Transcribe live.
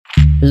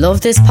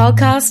Love this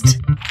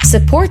podcast?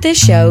 Support this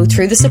show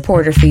through the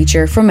supporter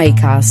feature from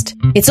Acast.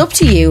 It's up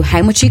to you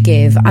how much you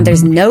give and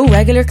there's no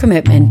regular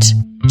commitment.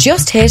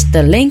 Just hit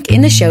the link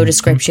in the show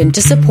description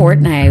to support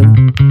now.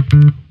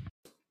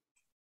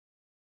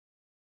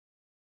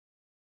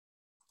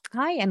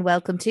 Hi and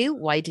welcome to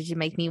Why Did You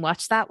Make Me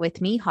Watch That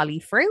with me, Holly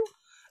Frew.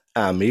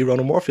 And me,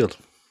 Ronan Moorfield.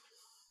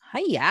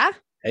 Hiya.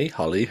 Hey,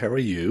 Holly, how are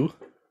you?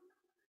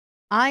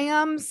 I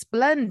am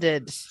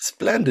splendid.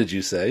 Splendid,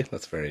 you say?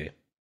 That's very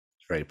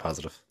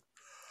positive.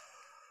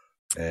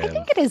 I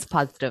think it is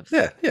positive.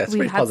 Yeah, it's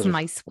very positive. We had some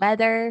nice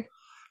weather.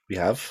 We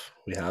have.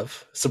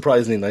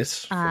 Surprisingly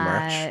nice for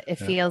March. It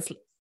feels...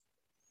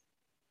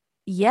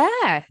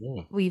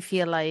 we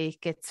feel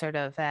like it's sort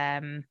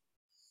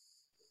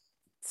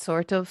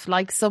of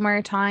like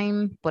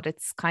summertime, but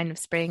it's kind of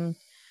spring.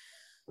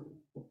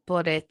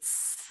 But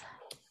it's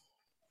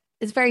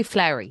very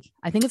flowery.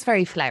 I think it's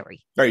very flowery.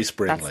 Very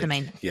spring-like. That's the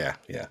main. Yeah.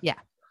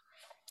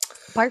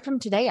 Apart from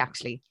today,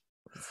 actually,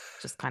 it's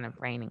just kind of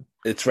raining.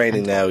 It's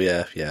raining now,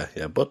 yeah.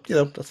 But,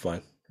 that's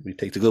fine. We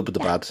take the good with the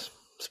bad,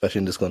 especially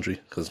in this country,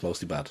 because it's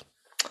mostly bad.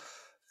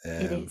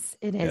 It is.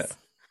 Yeah.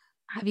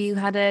 Have you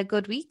had a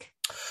good week?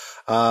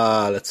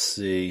 Let's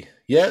see.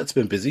 Yeah, it's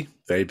been busy.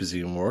 Very busy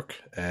in work.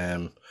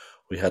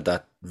 We had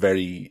that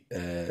very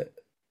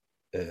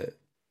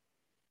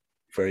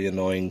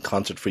annoying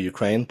Concert for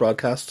Ukraine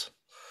broadcast.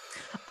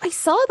 I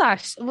saw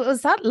that.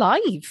 Was that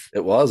live?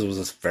 It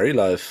was very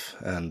live,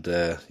 and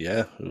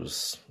it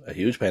was a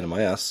huge pain in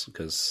my ass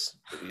because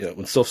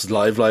when stuff's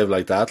live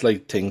like that,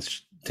 like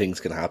things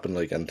can happen,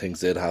 like, and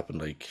things did happen.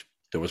 Like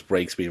there was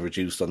breaks being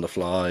reduced on the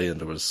fly, and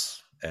there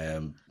was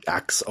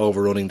acts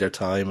overrunning their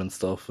time and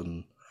stuff,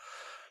 and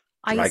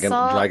dragging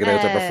out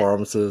their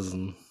performances.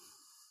 And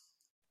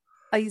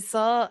I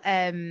saw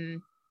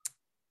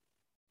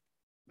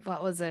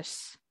what was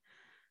it?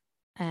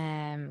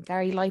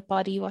 Gary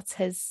Lightbody, what's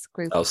his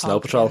group? Oh, Snow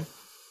Patrol.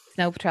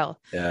 Snow Patrol.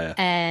 Yeah.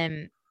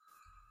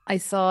 I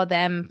saw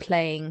them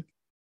playing,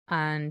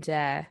 and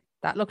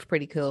that looked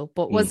pretty cool.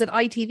 But was it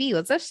ITV?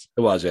 Was it?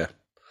 It was, yeah.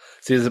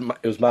 See,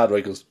 it was mad,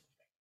 right? Because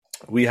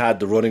we had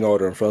the running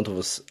order in front of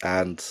us,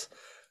 and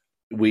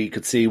we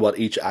could see what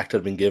each act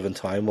had been given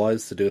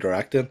time-wise to do their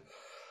acting.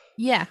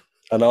 Yeah.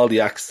 And all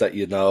the acts that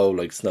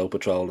like Snow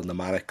Patrol and the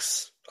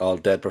Manics, all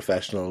dead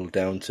professional,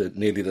 down to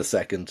nearly the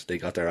second they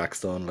got their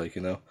acts done,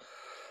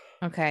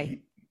 Okay.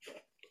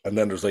 And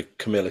then there's like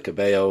Camila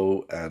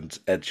Cabello and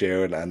Ed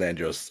Sheeran, and then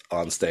just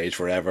on stage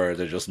forever,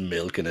 they're just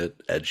milking it.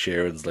 Ed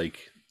Sheeran's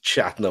like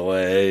chatting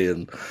away,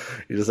 and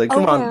you're just like,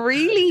 come on.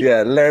 Really?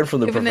 Yeah, learn from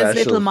the Giving professionals.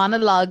 his little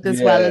monologue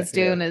as well as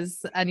doing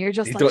his, and you're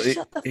just shut the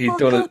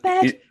fuck up,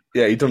 Ed.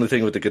 He'd done a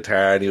thing with the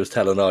guitar, and he was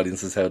telling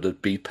audiences how the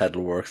beat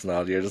pedal works and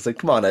all. You're just like,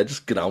 come on, Ed,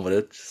 just get on with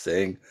it. Just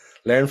sing.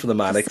 Learn from the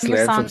Manics,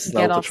 learn from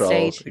Snow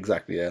Patrol.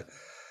 Exactly, yeah.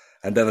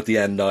 And then at the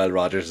end, Nile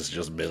Rodgers is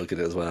just milking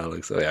it as well.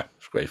 It's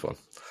great fun.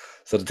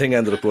 So the thing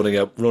ended up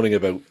running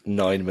about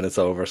 9 minutes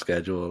over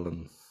schedule,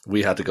 and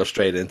we had to go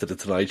straight into the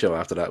Tonight Show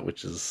after that,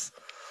 which is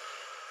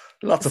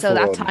lots of fun.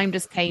 So that time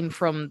just came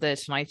from the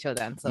Tonight Show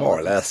then? So more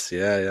or less,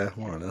 yeah,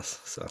 more or less.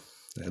 So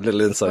a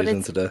little insight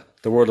into the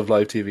world of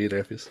live TV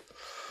there, please.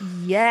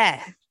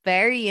 Yeah,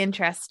 very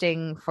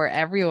interesting for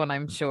everyone,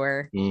 I'm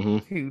sure,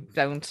 who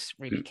don't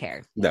really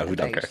care. No, who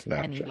don't care. No.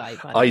 Any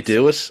live I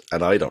do it,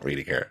 and I don't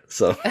really care.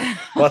 So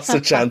what's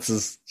the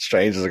chances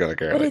strangers are going to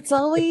care? But it's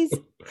always,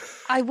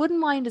 I wouldn't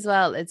mind as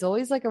well. It's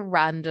always like a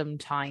random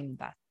time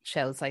that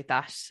shows like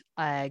that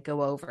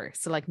go over.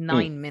 So like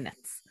 9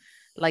 minutes.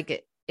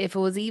 Like if it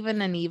was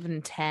even an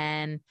even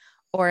 10,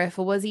 or if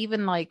it was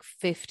even like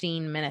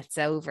 15 minutes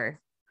over,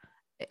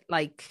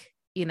 like,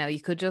 you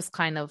could just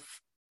kind of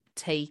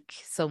take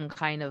some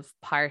kind of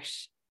part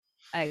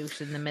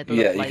out in the middle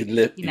of like, you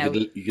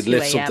could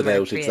lift something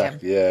out,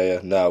 exactly. Yeah.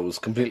 No, it was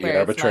completely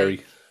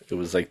arbitrary. It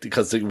was like,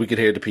 because we could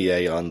hear the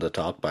PA on the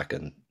talkback,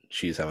 and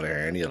she's having a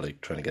hernia,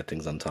 like trying to get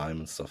things on time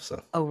and stuff.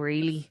 So oh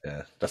really?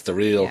 Yeah, that's the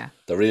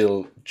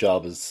real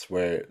job, is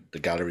where the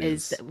gallery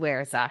is.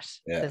 Where it's at.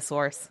 The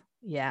source.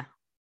 Yeah.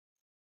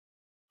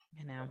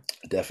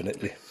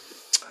 Definitely.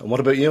 And what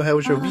about you? How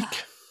was your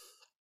week?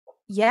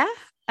 Yeah,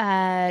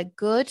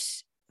 good.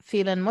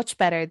 Feeling much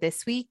better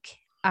this week,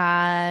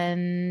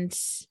 and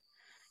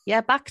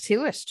back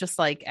to it. Just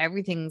like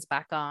everything's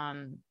back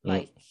on,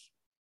 like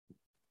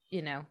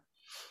you're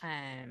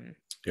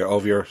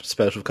over your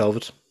spout of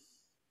COVID.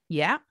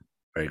 Yeah,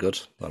 very good.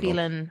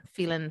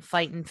 Feeling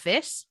fighting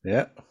fit.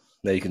 Yeah,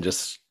 now you can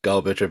just go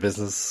about your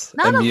business.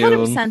 Not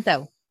 100%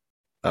 though.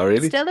 Oh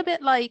really? Still a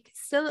bit like.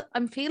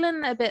 I'm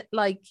feeling a bit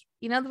like,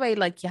 the way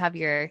like you have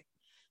your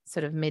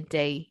sort of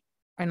midday,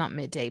 or not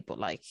midday, but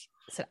like.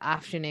 So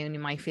afternoon, you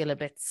might feel a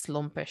bit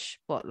slumpish,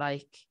 but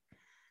like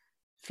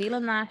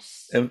feeling that.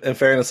 In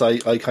fairness, I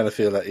kind of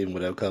feel that even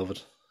without COVID.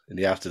 In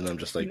the afternoon, I'm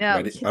just like,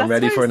 I'm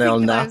ready for an L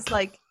nap. I was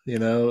like,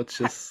 it's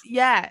just.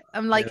 Yeah,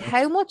 I'm like,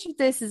 how much of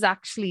this is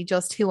actually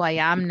just who I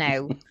am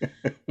now?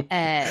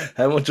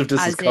 How much of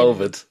this is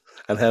COVID,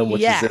 and how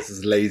much of this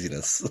is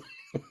laziness?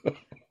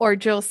 Or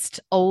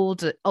just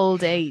old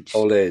age.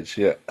 Old age,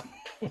 yeah.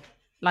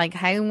 Like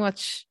how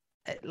much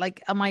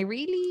like, am I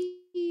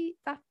really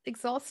that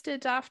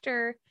exhausted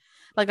after?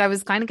 Like, I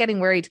was kind of getting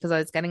worried because I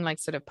was getting like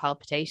sort of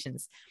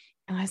palpitations,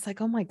 and I was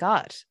like, oh my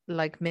God,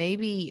 like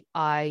maybe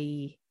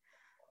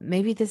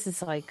this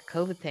is like a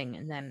COVID thing,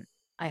 and then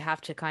I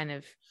have to kind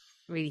of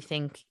really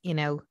think,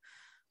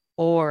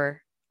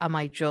 or am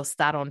I just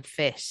that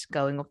unfit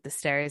going up the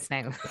stairs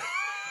now?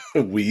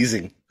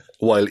 Wheezing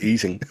while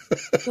eating.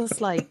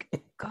 Just like,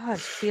 God,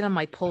 feeling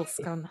my pulse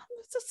going,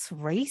 it's just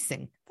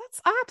racing.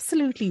 That's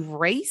absolutely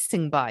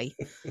racing by.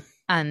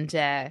 And,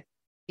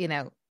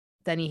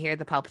 then you hear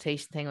the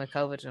palpitation thing with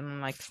COVID, and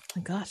I'm like, oh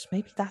my God,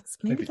 maybe that's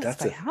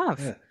what I have.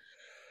 Yeah.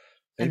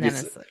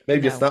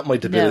 Maybe it's not my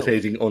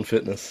debilitating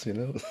unfitness,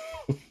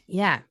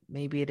 Yeah,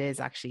 maybe it is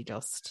actually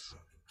just,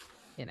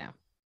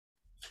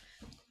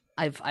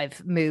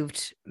 I've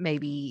moved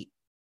maybe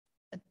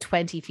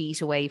 20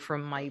 feet away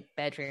from my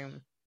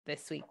bedroom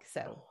this week,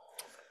 so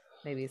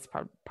maybe it's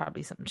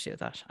probably something to do with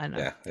that. I don't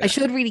know. Yeah. I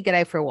should really get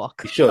out for a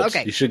walk. You should.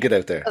 Okay. You should get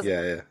out there.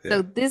 Yeah.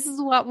 So this is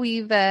what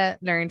we've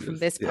learned from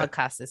this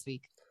podcast this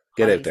week.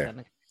 Get out there.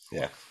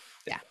 Yeah.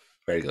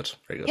 Very good.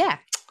 Yeah.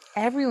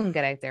 Everyone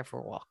get out there for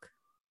a walk.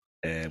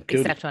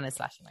 Except when it's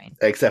slashing rain.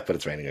 Except when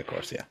it's raining, of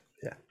course. Yeah.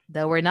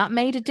 Though we're not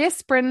made of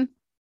Disprin.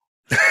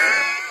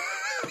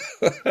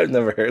 I've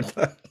never heard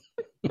that.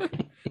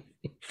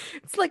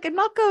 It's like, I'm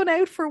not going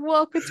out for a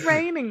walk, it's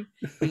raining.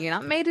 But you're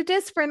not made of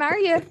Disprin, are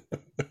you?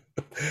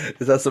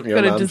 Is that something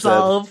your mom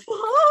dissolve. said?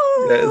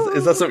 Yeah,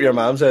 is that something your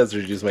mom says, or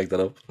did you just make that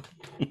up?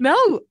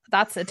 No,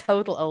 that's a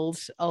total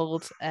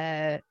old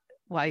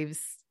wives,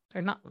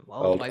 or not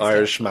old wives,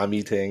 Irish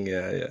mammy thing.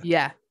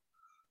 Yeah.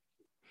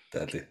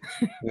 Deadly.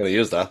 I'm going to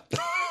use that.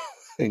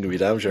 You can be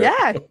damn sure.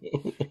 Yeah.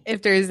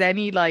 If there's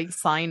any like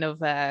sign of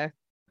no,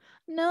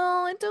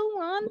 I don't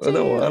want to. I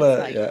don't want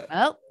to. Yeah.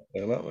 Well.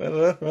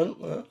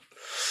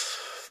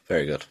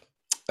 Very good.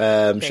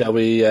 Shall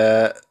we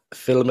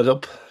film it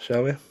up?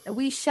 Shall we?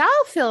 We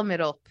shall film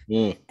it up.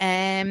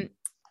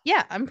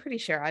 Yeah, I'm pretty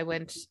sure I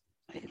went.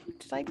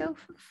 Did I go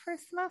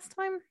first last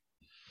time?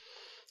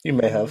 You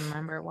may have. I don't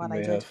remember what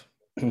I did.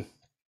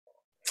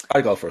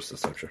 I go first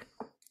this time, sure.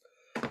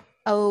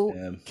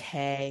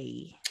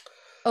 Okay.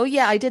 Oh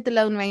yeah, I did the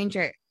Lone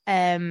Ranger.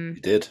 You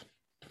did.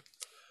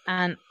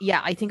 And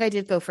yeah, I think I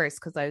did go first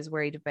because I was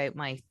worried about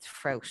my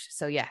throat.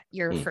 So yeah,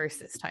 you're first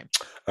this time.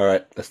 All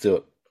right, let's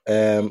do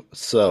it.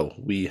 So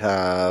we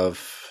have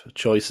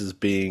choices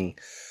being.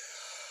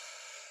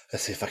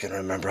 Let's see if I can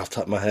remember off the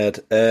top of my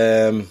head.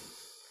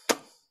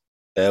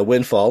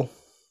 Windfall.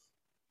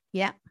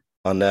 Yeah.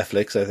 On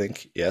Netflix, I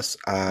think. Yes,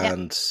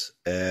 and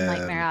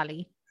Nightmare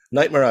Alley.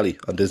 Nightmare Alley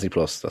on Disney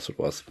Plus. That's what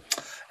it was.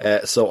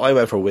 So I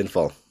went for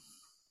Windfall.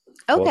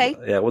 Okay.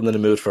 Wasn't in the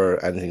mood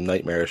for anything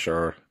nightmarish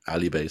or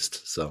alley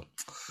based. So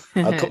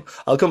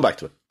I'll come back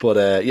to it.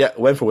 But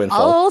went for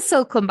Windfall. I'll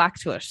also come back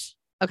to it.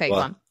 Okay, go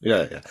on.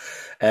 Yeah.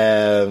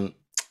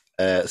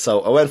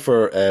 So I went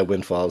for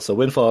Windfall. So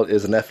Windfall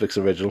is a Netflix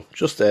original,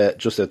 just out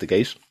the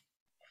gate.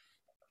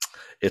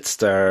 It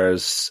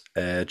stars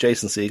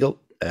Jason Segel,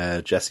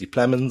 Jesse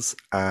Plemons,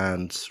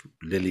 and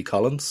Lily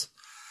Collins.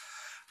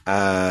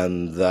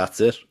 And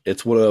that's it.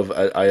 It's one of,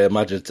 I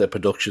imagine it's a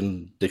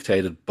production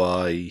dictated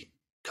by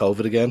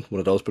COVID again, one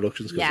of those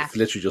productions, because it's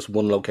literally just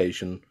one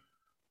location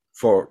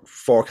for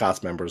 4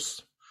 cast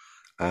members,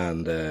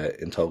 and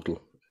in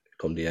total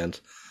come the end,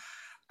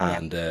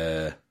 and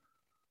and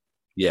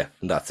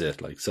that's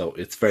it. Like, so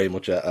it's very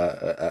much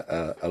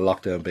a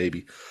lockdown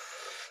baby.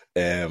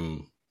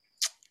 It's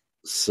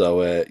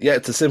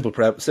a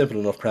simple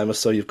enough premise.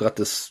 So you've got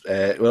this.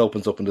 It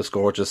opens up in this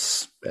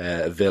gorgeous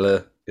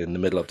villa in the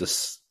middle of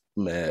this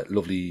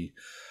lovely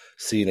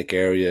scenic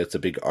area. It's a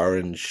big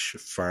orange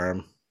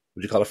farm.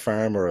 Would you call it a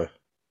farm or a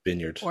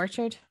vineyard? Orange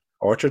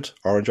orchard,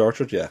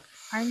 yeah.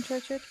 Orange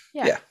orchard,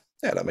 yeah.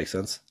 Yeah, that makes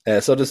sense.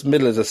 So this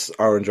middle of this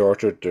orange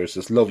orchard, there's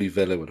this lovely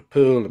villa with a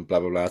pool and blah,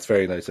 blah, blah. It's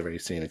very nice, a very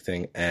scenic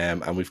thing.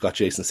 And we've got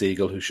Jason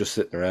Segel, who's just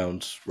sitting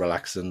around,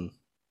 relaxing,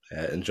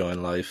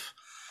 enjoying life,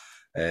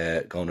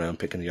 going around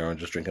picking the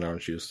oranges, drinking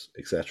orange juice,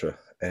 etc.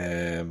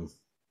 And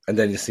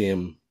then you see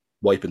him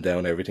wiping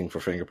down everything for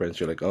fingerprints.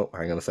 You're like, oh,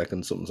 hang on a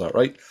second, something's not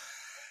right.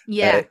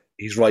 Yeah.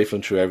 He's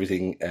rifling through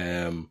everything.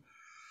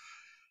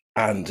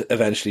 And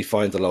eventually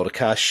finds a load of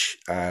cash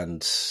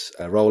and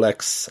a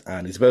Rolex,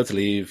 and he's about to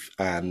leave,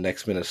 and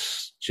next minute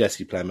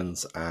Jesse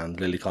Plemons and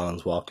Lily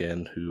Collins walk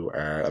in, who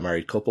are a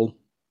married couple.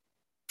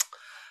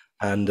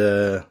 And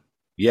and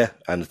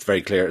it's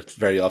very clear, it's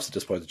very obvious at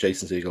this point that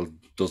Jason Segel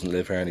doesn't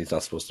live here and he's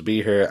not supposed to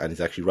be here, and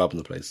he's actually robbing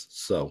the place.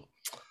 So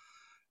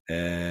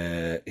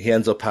he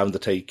ends up having to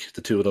take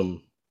the two of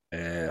them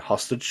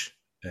hostage,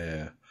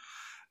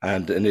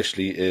 and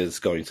initially is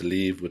going to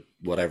leave with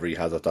whatever he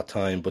has at that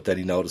time, but then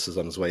he notices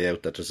on his way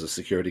out that there's a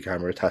security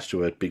camera attached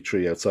to a big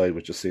tree outside,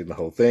 which is seeing the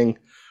whole thing,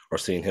 or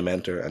seeing him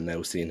enter and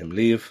now seeing him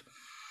leave.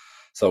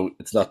 So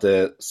it's not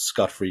the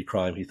scot-free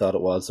crime he thought it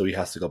was, so he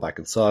has to go back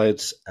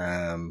inside,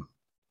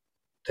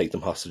 take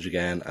them hostage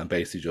again, and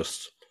basically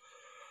just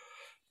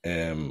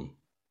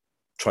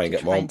try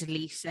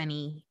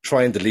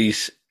and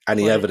delete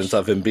any evidence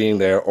of him being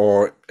there,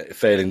 or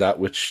failing that,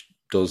 which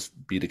does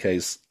be the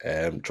case,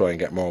 try and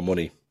get more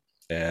money.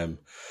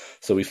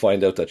 So we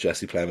find out that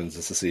Jesse Plemons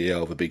is the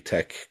CEO of a big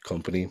tech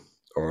company,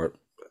 or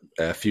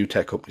a few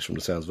tech companies from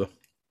the sounds of it.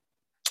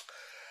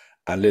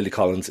 And Lily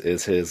Collins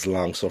is his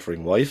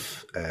long-suffering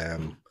wife.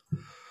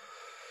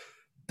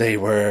 They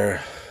were,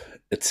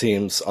 it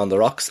seems, on the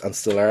rocks and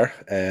still are.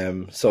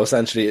 So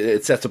essentially,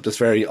 it sets up this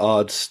very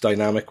odd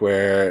dynamic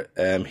where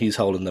he's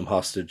holding them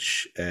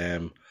hostage,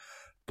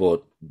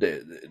 but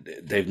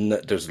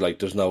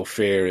there's no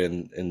fear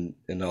in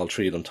all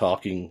three of them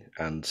talking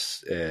and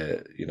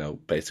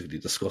basically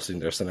discussing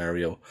their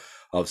scenario.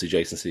 Obviously,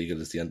 Jason Segel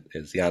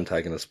is the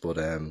antagonist, but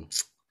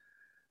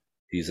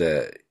he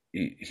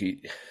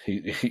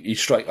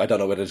strike. I don't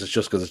know whether it's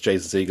just because it's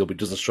Jason Segel, but he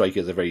doesn't strike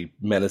as a very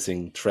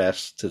menacing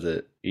threat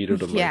to either of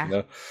them.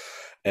 Yeah.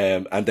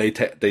 And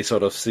they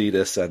sort of see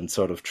this and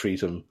sort of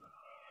treat him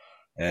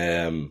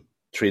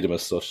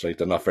as such. Like,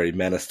 they're not very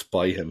menaced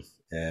by him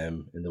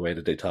in the way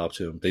that they talk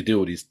to him. They do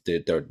what they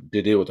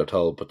do what they're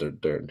told, but they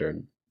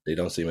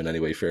don't seem in any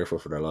way fearful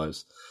for their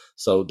lives.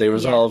 So they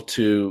resolve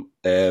to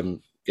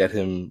get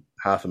him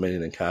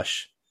 $500,000 in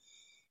cash,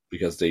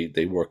 because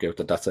they work out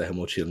that that's how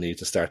much he'll need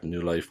to start a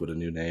new life with a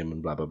new name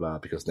and blah, blah, blah,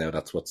 because now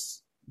that's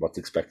what's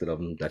expected of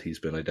him, that he's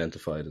been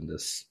identified in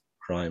this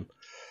crime.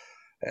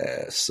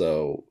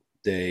 So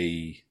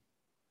they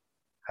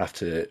have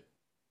to,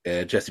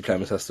 Jesse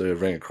Plemons has to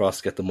ring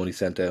across, get the money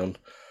sent down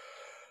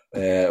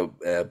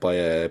by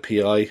a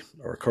PI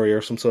or a courier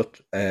of some sort.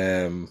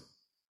 And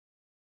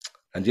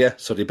yeah,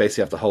 so they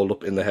basically have to hold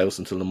up in the house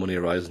until the money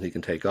arrives and he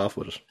can take off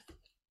with it.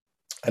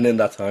 And in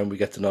that time, we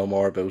get to know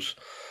more about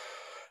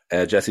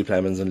Jesse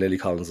Plemons and Lily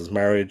Collins'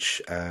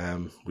 marriage.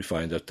 We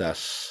find out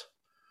that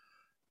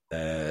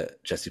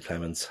Jesse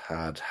Plemons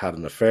had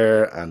an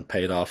affair and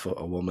paid off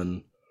a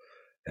woman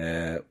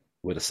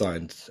with a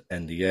signed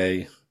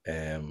NDA.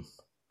 And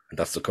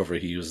that's the cover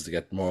he uses to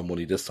get more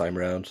money this time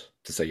around,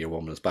 to say your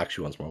woman is back,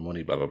 she wants more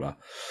money, blah, blah, blah.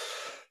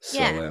 So,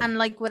 and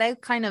like,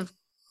 without kind of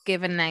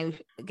giving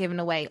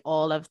away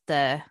all of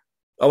the...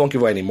 I won't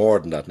give away any more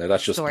than that now.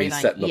 That's just me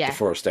setting up the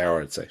first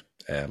hour, I'd say.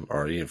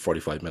 Or even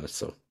 45 minutes.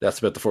 So that's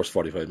about the first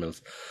 45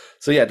 minutes.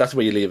 So yeah, that's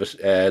where you leave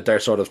it. They're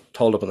sort of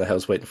holed up in the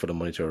house waiting for the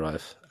money to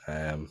arrive.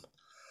 And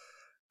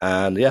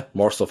yeah,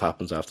 more stuff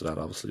happens after that,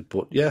 obviously.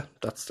 But yeah,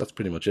 that's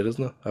pretty much it,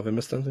 isn't it? Have I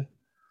missed anything?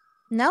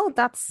 No,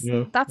 that's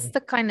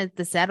the kind of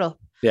the setup.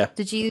 Yeah.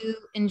 Did you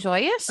enjoy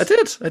it? I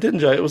did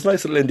enjoy it. It was a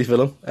nice little indie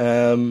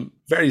film.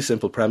 Very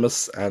simple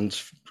premise and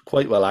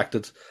quite well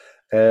acted.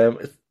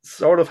 It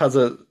sort of has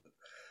a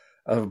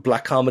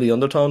black comedy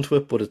undertone to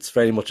it, but it's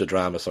very much a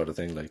drama sort of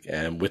thing, like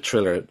with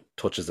thriller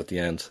touches at the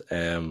end.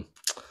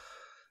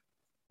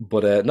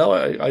 But no,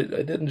 I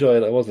did enjoy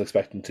it. I wasn't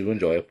expecting to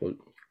enjoy it, but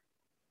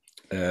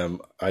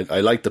I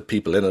like the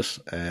people in it.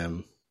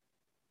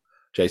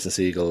 Jason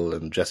Segel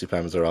and Jesse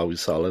Plemons are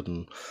always solid,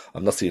 and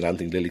I'm not seeing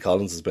anything Lily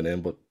Collins has been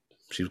in, but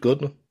she was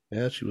good.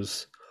 Yeah, she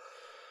was.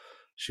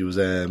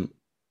 There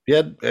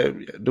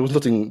was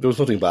nothing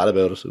bad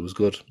about it. It was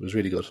good. It was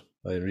really good.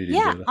 I really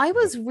enjoyed it. I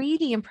was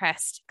really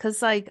impressed,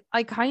 because like,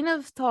 I kind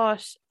of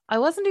thought, I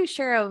wasn't too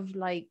sure of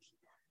like,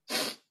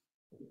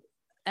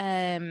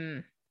 I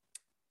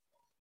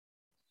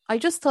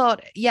just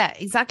thought, yeah,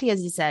 exactly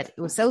as you said, it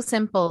was so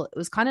simple. It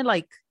was kind of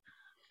like,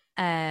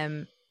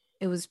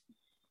 it was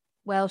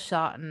well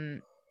shot,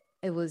 and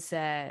it was,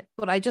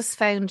 but I just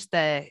found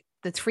the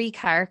three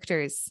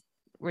characters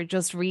were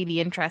just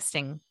really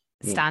interesting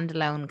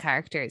standalone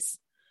characters.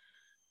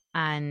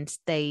 And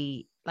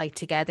they, like,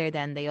 together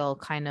then they all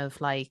kind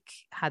of like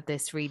had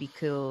this really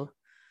cool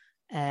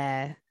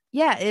it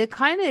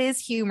kind of is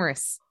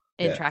humorous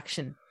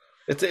interaction.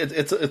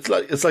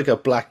 It's like a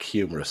black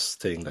humorous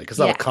thing. Like, it's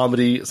not a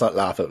comedy, it's not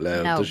laugh out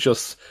loud. No.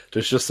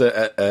 There's just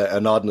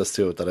an oddness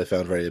to it that I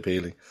found very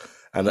appealing.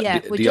 And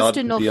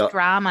enough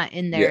drama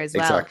in there as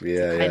well, exactly,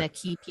 to kind of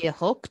keep you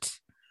hooked.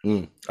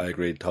 I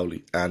agree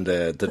totally. And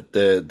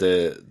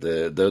the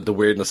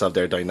weirdness of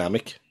their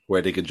dynamic,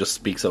 where they can just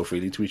speak so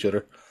freely to each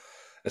other.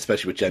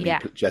 Especially with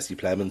Jesse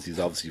Plemons, he's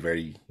obviously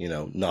very,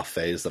 not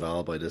fazed at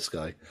all by this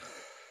guy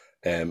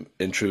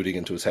intruding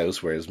into his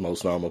house, whereas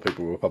most normal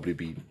people will probably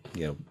be,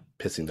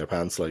 pissing their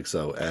pants like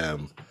so.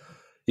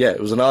 It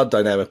was an odd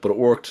dynamic, but it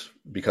worked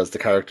because the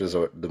characters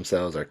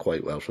themselves are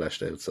quite well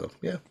fleshed out. So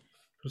yeah,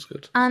 it was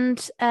good. And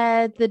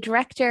the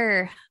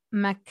director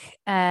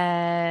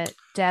McDowell,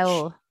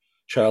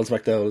 Charles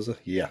McDowell, is it?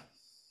 Yeah,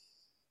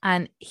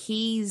 and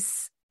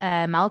he's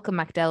Malcolm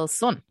McDowell's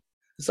son.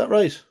 Is that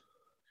right?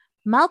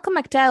 Malcolm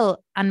McDowell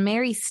and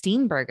Mary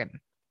Steenburgen.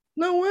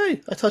 No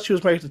way! I thought she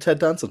was married to Ted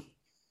Danson.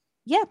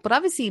 Yeah, but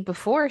obviously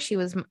before she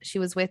was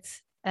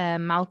with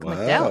Malcolm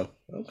McDowell.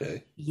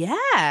 Okay.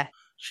 Yeah.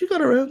 She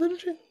got around, didn't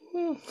she?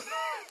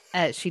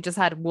 She just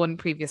had one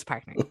previous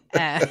partner,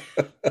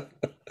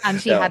 and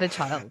she had a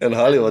child. In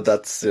Hollywood,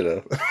 that's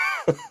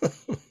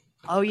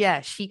Oh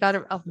yeah, she got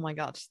her. Oh my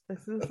god,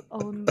 this is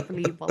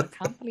unbelievable! I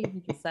can't believe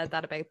you just said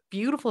that about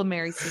beautiful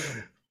Mary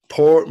Steenburgen.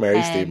 Poor Mary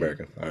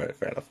Steenburgen. All right,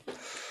 fair enough.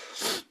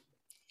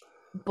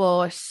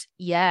 But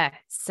yeah,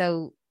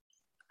 so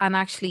And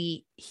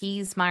actually,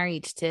 he's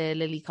married to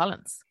Lily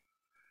Collins,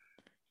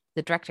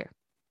 the director.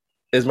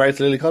 Is married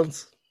to Lily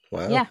Collins?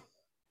 Wow. Yeah.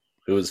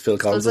 Who was Phil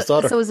Collins'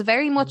 daughter. So it was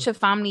very much a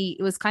family.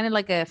 It was kind of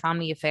like a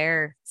family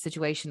affair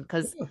situation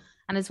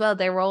and as well,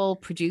 they were all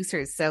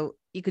producers. So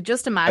you could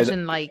just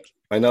imagine I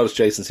noticed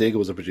Jason Segel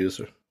was a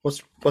producer.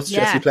 What's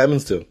Jesse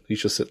Plemons doing?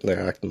 He's just sitting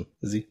there acting,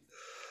 is he?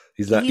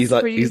 He's a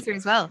producer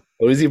as well.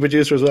 Oh, is he a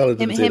producer as well?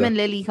 Him and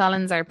Lily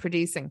Collins are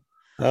producing.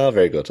 Oh,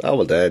 very good. Oh,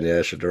 well then,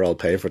 yeah, sure, they're all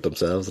paying for it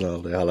themselves and all.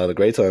 They all had a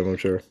great time, I'm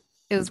sure.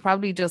 It was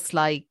probably just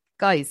like,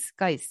 guys.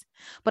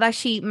 But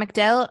actually,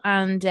 McDowell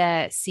and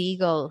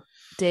Segel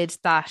did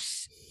that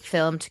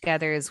film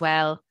together as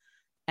well,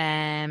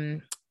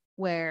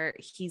 where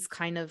he's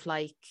kind of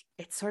like,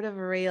 it's sort of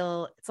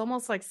it's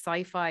almost like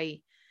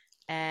sci-fi.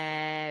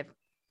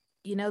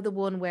 You know, the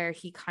one where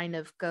he kind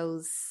of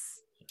goes...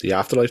 The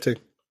Afterlife thing?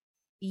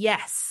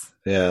 Yes.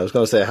 Yeah, I was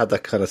going to say it had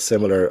that kind of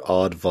similar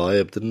odd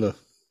vibe, didn't it?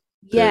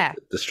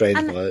 The strange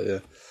vibe, yeah.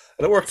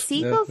 And it worked.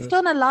 Segel's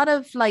done a lot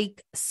of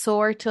like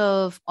sort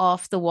of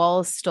off the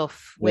wall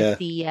stuff with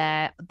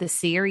the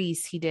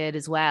series he did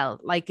as well.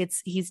 Like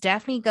he's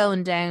definitely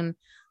going down,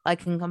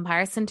 like in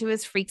comparison to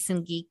his Freaks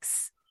and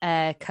Geeks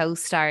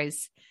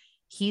co-stars,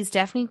 he's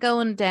definitely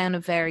going down a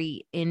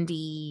very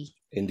indie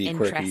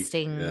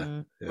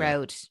interesting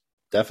road.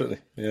 Definitely,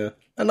 yeah.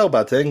 And no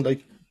bad thing,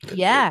 like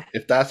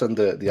if that and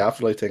the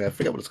Afterlife thing, I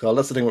forget what it's called.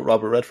 That's the thing with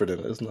Robert Redford in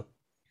it, isn't it?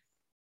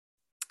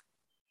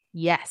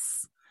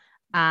 Yes.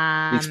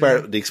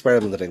 The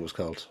experiment, I think, was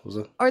called, was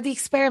it? Or The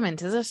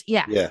Experiment, is it?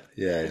 Yeah. Yeah.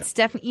 It's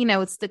definitely,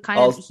 it's the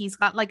kind of, he's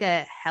got like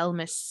a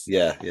helmet.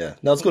 Yeah.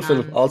 No, it's a good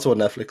film. Also on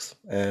Netflix.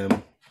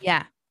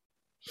 Yeah.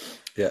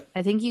 Yeah.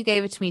 I think you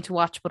gave it to me to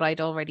watch, but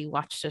I'd already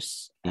watched it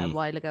a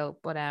while ago.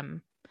 But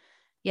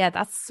yeah,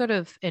 that's sort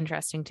of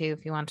interesting too,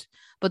 if you want.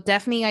 But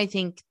definitely, I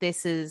think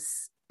this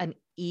is an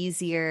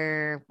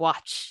easier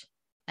watch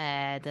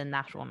than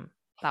that one.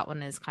 That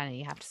one is kind of,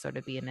 you have to sort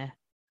of be in a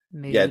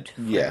mood.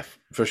 Yeah,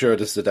 for sure.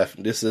 This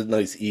is a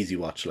nice, easy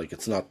watch. Like,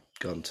 it's not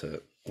going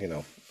to,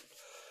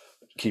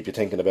 keep you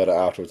thinking about it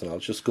afterwards and all.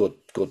 It's just good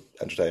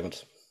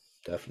entertainment.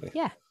 Definitely.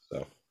 Yeah.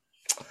 So,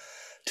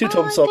 2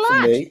 thumbs up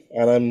from me,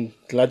 and I'm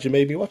glad you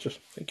made me watch it.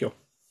 Thank you.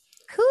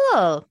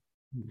 Cool.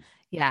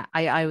 Yeah,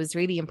 I was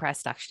really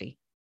impressed, actually.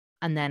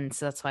 And then,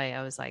 so that's why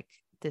I was like,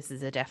 this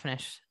is a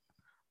definite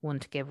one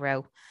to give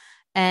Row.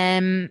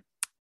 I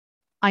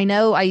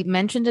know I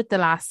mentioned it the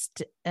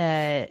last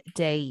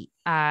day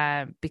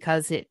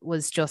because it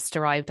was just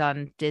arrived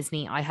on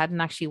Disney. I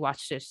hadn't actually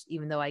watched it,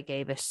 even though I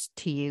gave it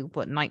to you,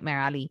 but Nightmare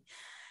Alley.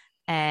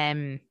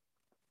 I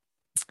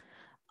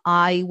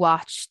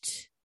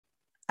watched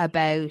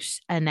about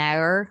an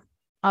hour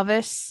of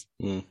it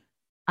and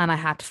I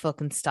had to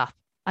fucking stop.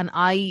 And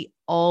I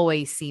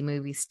always see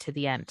movies to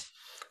the end.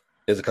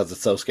 Is it because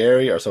it's so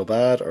scary or so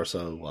bad or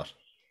so what?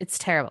 It's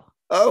terrible.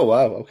 Oh,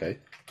 wow. Okay.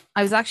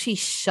 I was actually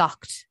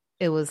shocked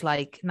it was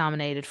like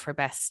nominated for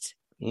Best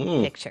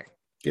Picture.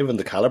 Given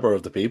the caliber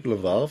of the people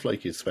involved,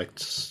 like, you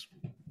expect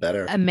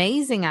better.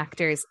 Amazing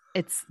actors.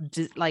 It's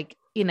just like,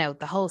 the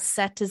whole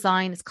set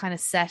design is kind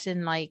of set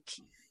in like,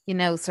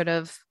 sort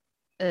of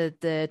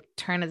the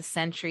turn of the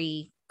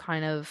century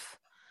kind of,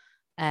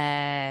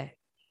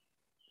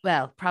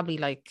 probably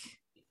like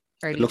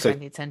early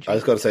 20th century. I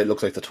was going to say it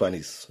looks like the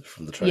 20s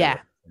from the trailer. Yeah,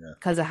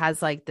 because it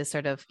has like this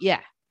sort of,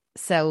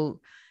 so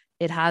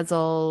it has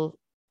all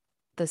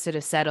the sort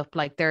of setup,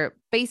 like they're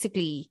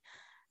basically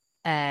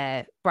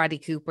Bradley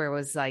Cooper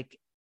was like,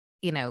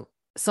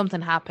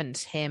 something happened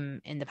to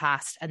him in the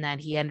past and then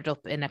he ended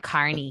up in a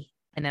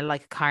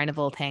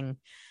carnival thing.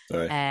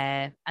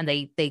 Right. And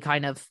they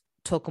kind of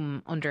took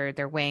him under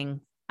their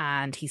wing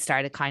and he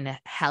started kind of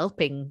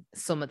helping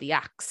some of the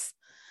acts.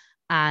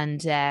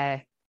 And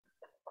I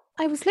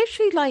was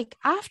literally like,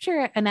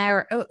 after an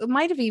hour, it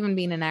might have even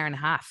been an hour and a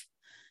half.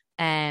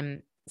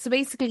 So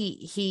basically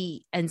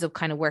he ends up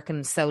kind of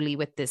working solely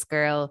with this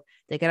girl.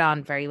 They get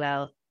on very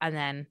well. And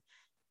then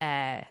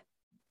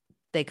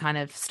they kind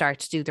of start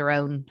to do their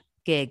own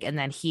gig. And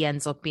then he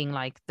ends up being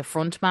like the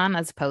front man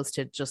as opposed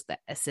to just the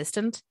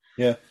assistant.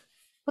 Yeah.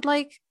 But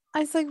like, I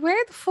was like,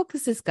 where the fuck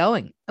is this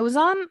going? It was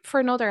on for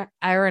another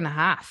hour and a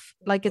half.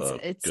 Like it's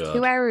God.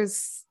 2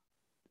 hours.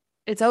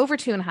 It's over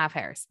 2.5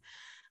 hours.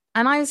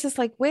 And I was just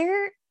like,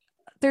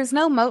 there's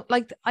no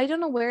like, I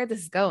don't know where this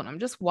is going. I'm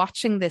just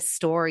watching this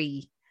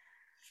story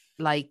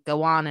like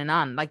go on and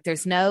on. Like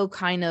there's no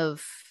kind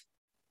of,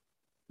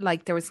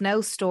 like there was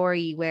no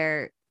story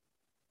where,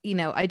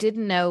 I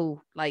didn't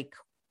know like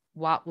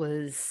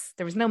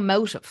there was no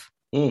motive.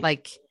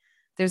 Like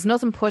there's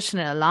nothing pushing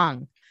it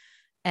along.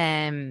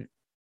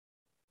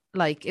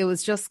 Like it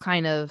was just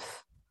kind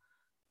of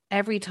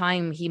every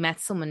time he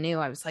met someone new,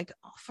 I was like,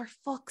 oh, for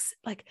fuck's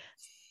like,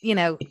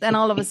 then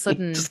all of a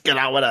sudden just get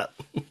out with it.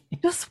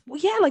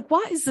 Like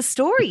what is the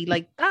story?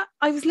 Like that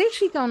I was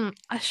literally going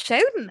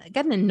shouting,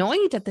 getting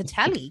annoyed at the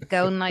telly,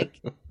 going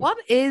like, what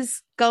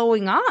is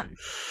going on?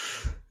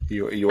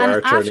 You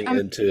are turning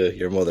into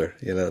your mother,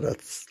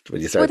 that's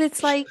when you start. But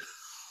it's like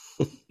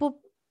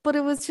but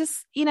it was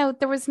just,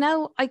 there was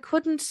I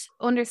couldn't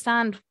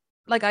understand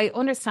like, I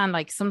understand,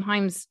 like,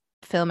 sometimes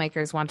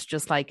filmmakers want to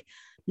just like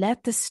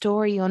let the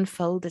story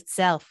unfold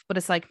itself, but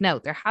it's like, no,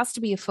 there has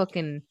to be a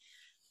fucking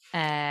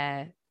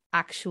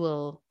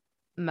actual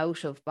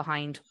motive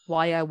behind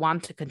why I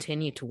want to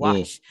continue to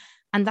watch.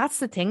 And that's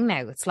the thing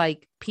now. It's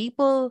like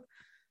people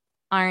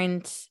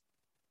aren't,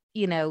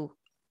 you know,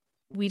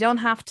 we don't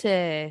have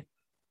to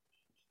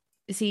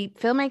see,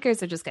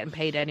 filmmakers are just getting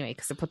paid anyway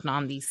because they're putting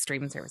on these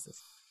streaming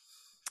services.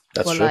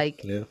 That's true.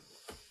 Like, yeah.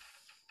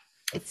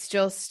 It's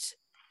just,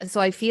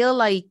 so I feel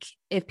like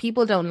if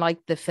people don't like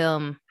the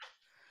film,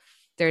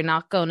 they're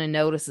not going to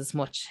notice as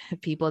much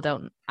if people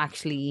don't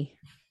actually,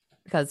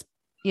 because,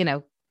 you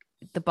know,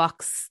 the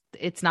box,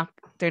 it's not,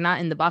 they're not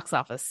in the box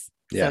office.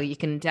 Yeah. So you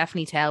can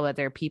definitely tell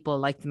whether people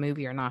like the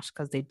movie or not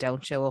because they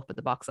don't show up at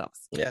the box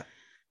office. Yeah.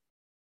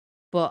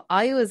 But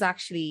I was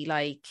actually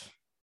like,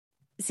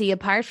 see,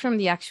 apart from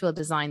the actual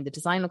design, the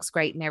design looks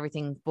great and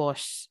everything,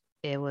 but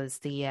it was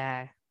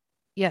the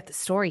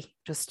story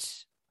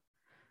just,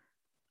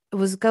 it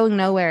was going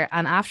nowhere.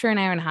 And after an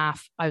hour and a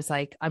half, I was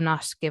like, I'm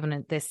not giving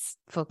it this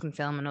fucking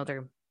film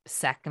another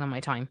second of my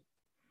time.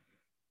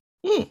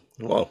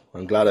 Well,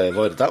 I'm glad I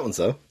avoided that one,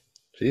 so.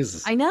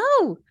 Jesus. I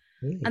know.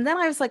 And then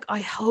I was like, I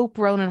hope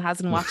Ronan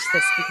hasn't watched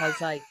this because,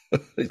 like,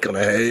 he's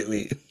gonna hate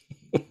me.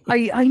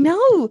 I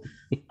know.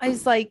 I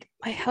was like,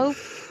 I hope.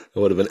 It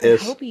would have been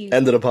it.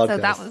 End of the podcast. So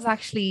that was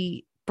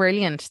actually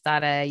brilliant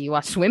that you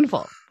watched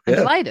Windfall. I'm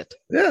delighted.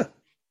 Yeah.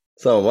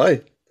 So am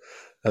I.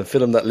 A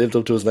film that lived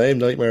up to his name,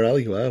 Nightmare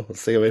Alley. Wow, I'll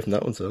stay away from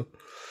that one. So,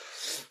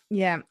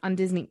 yeah, on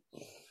Disney.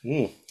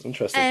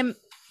 Interesting.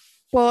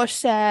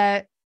 But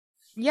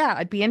yeah,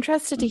 I'd be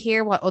interested to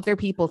hear what other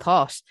people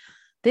thought.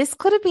 This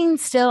could have been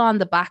still on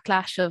the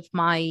backlash of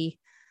my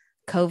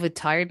COVID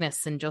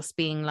tiredness and just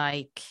being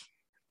like a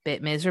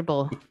bit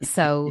miserable.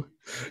 So,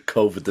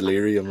 COVID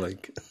delirium,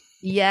 like.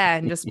 Yeah,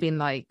 and just being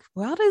like,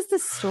 what is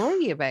this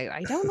story about?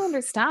 I don't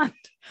understand.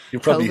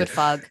 COVID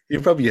fog. You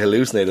probably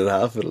hallucinated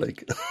half of it,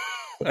 like.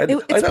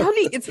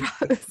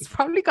 It's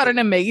probably got an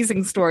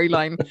amazing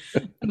storyline,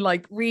 and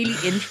like really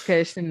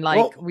intricate and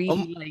like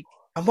like.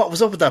 And what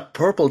was up with that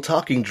purple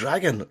talking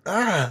dragon?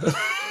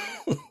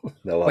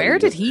 No, where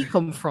did he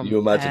come from? You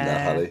imagine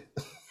that, Holly?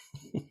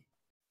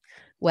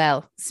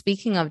 Well,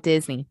 speaking of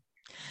Disney,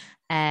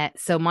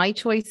 so my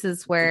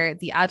choices were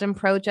The Adam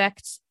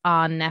Project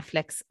on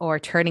Netflix or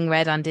Turning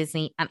Red on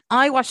Disney, and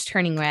I watched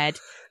Turning Red,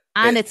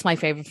 and it's my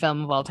favorite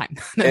film of all time.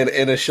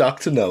 in a shock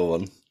to no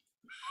one.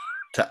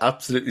 To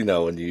absolutely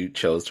no one, you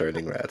chose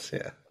Turning Red.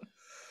 Yeah,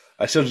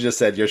 I should have just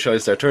said your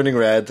choices are Turning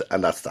Red,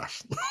 and that's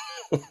that.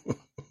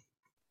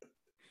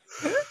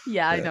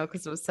 Yeah, I know,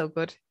 because it was so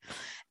good.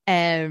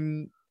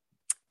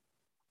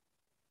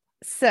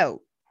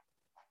 So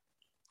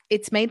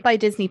it's made by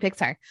Disney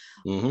Pixar.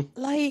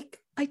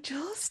 Like, I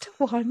just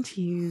want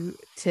you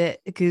to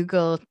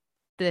Google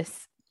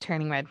this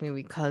Turning Red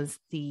movie because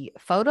the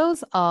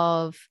photos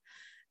of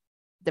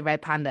the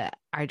red panda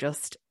are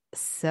just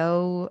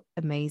so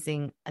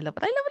amazing. I love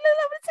it.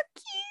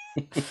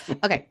 It's so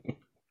cute. Okay.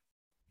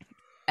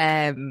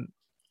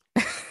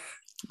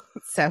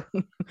 So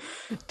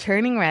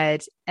Turning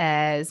Red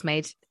is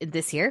made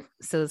this year,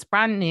 so it's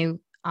brand new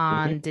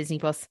on Disney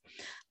Plus,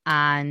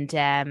 and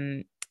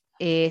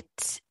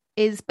it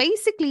is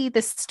basically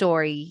the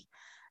story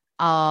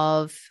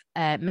of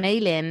Mei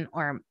Lin,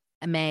 or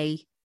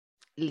Mei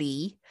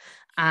Lee,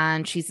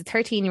 and she's a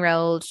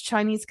 13-year-old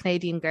Chinese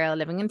Canadian girl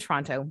living in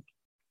Toronto.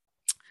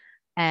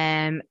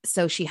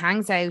 So she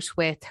hangs out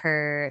with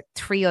her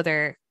 3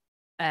 other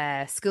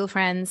school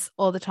friends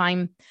all the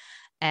time.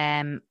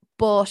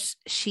 But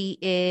she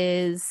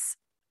is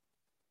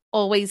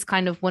always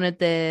kind of one of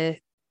the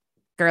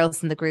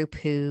girls in the group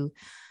who,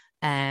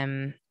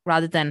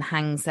 rather than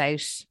hangs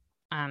out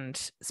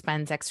and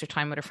spends extra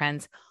time with her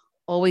friends,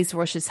 always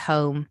rushes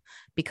home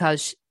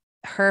because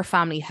her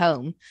family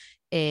home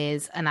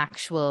is an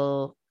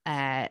actual,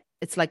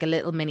 it's like a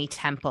little mini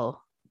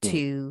temple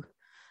to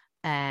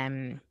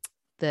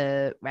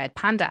the red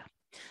panda.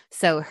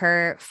 So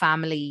her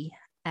family,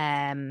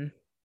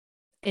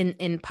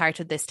 in part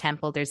of this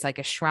temple, there's like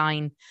a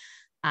shrine,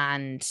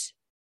 and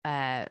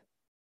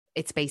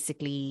it's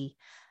basically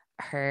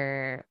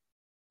her.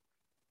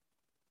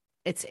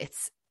 It's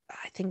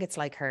I think it's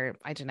like her,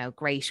 I don't know,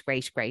 great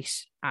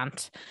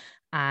aunt,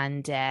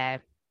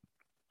 and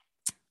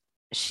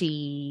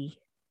she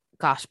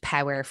got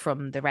power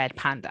from the red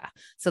panda.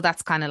 So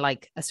that's kind of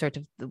like a sort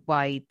of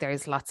why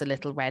there's lots of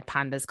little red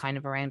pandas kind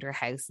of around her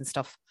house and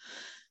stuff,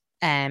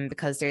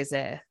 because there's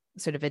a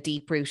sort of a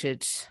deep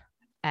rooted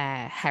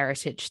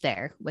heritage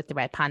there with the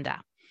red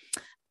panda.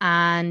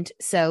 And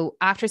so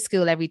after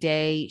school every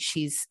day,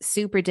 she's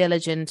super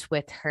diligent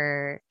with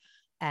her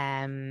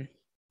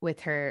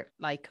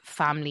like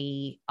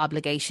family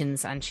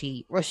obligations, and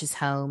she rushes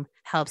home,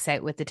 helps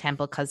out with the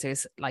temple because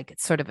there's like,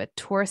 it's sort of a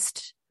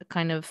tourist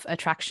kind of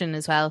attraction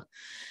as well.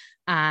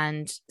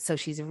 And so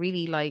she's a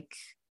really like,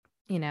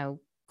 you know,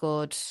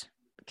 good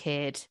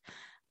kid,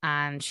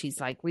 and she's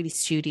like really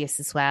studious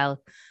as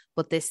well.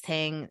 But this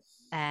thing,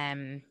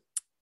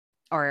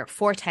 or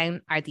Four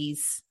Town are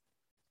these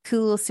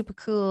super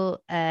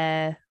cool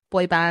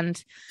boy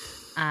band,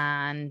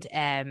 and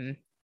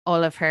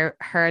all of her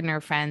and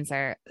her friends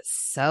are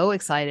so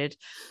excited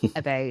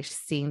about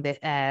seeing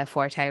the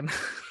Four Town.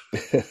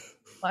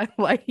 Why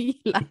are you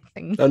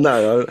laughing?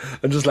 No,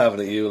 I'm just laughing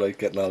at you, like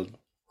getting all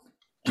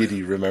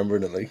giddy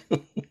remembering it, like.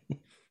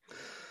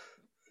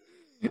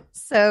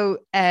 So,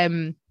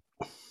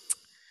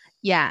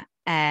 yeah,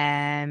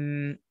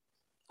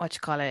 what you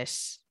call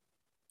it?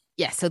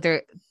 Yeah, so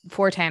they're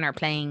Four Town are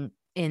playing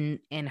in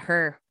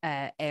her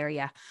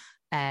area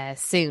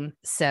soon,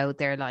 so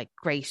they're like,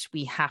 great,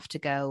 we have to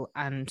go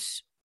and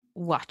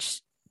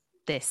watch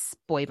this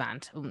boy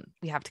band.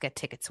 We have to get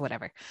tickets,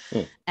 whatever.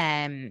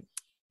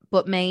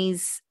 But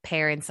May's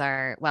parents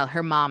are, well,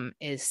 her mom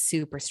is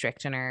super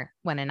strict on her.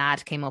 When an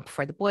ad came up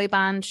for the boy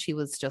band, she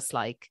was just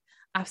like,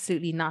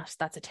 absolutely not,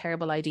 that's a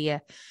terrible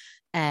idea.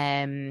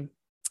 And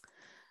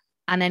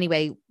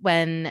anyway,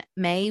 when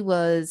May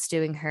was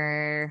doing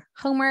her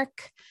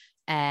homework,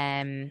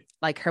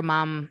 like her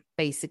mom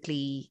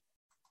basically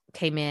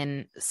came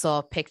in,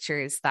 saw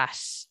pictures that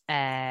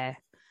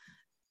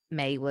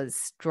May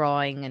was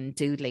drawing and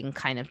doodling,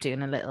 kind of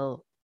doing a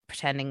little,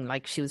 pretending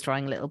like she was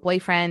drawing a little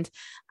boyfriend,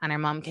 and her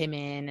mom came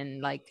in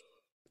and like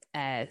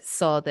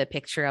saw the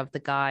picture of the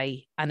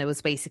guy, and it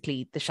was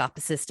basically the shop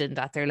assistant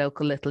at their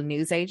local little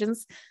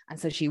newsagents. And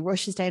so she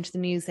rushes down to the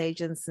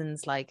newsagents and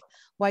is like,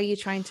 why are you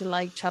trying to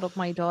like chat up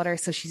my daughter?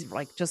 So she's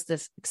like just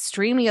this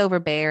extremely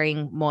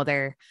overbearing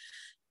mother,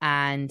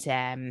 and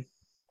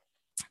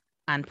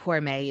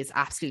poor May is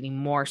absolutely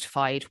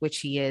mortified, which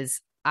she is.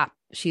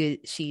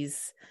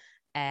 She's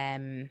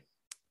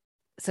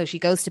so she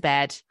goes to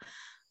bed,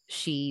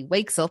 she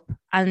wakes up,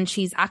 and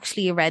she's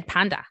actually a red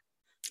panda.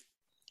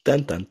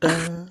 Dun, dun,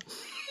 dun.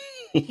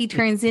 He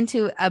turns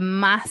into a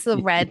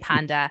massive red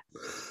panda.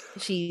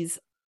 She's,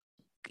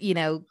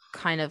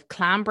 kind of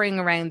clambering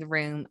around the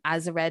room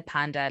as a red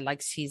panda.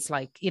 Like she's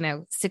like,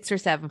 6 or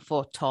 7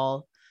 foot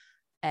tall.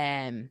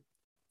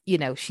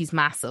 She's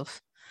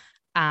massive.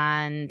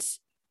 And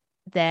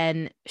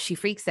then she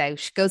freaks out.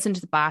 She goes into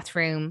the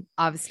bathroom,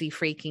 obviously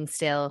freaking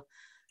still.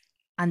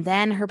 And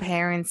then her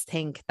parents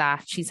think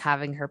that she's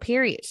having her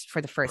period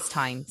for the first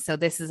time. So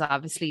this is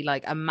obviously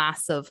like a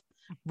massive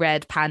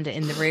red panda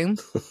in the room.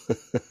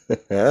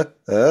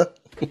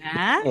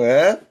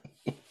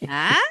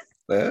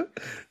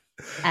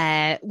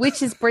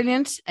 Which is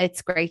brilliant.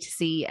 It's great to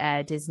see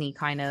Disney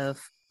kind of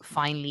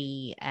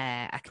finally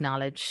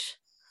acknowledge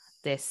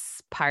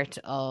this part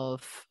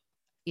of,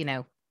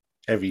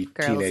 every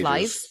girl's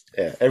life.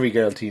 Yeah, every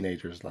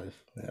teenager's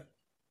life. Yeah.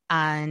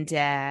 And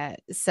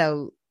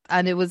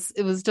and it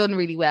was done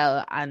really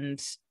well.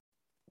 And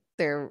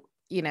they're,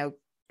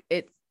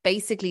 it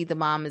basically, the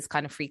mom is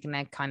kind of freaking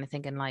out, kind of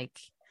thinking like,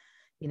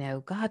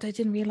 God, I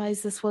didn't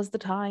realize this was the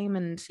time.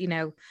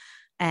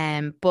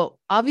 And, but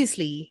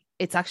obviously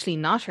it's actually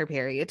not her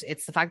period.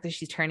 It's the fact that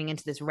she's turning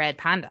into this red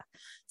panda.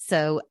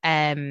 So,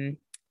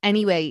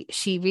 anyway,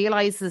 she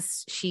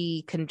realizes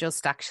she can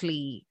just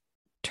actually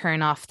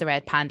turn off the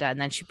red panda, and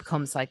then she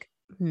becomes like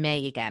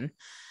May again.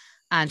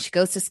 And she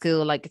goes to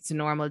school like it's a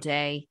normal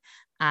day.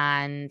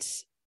 And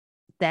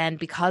then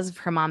because of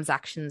her mom's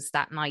actions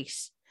that night,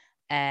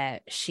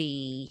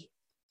 she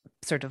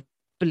sort of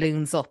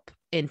balloons up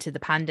into the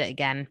panda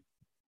again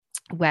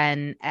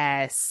when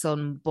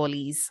some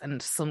bullies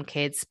and some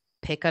kids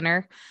pick on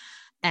her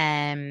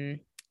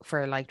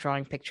for like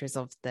drawing pictures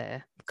of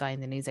the guy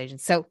in the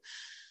newsagent. So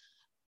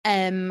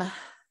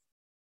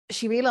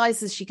she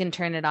realizes she can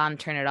turn it on,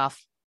 turn it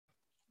off.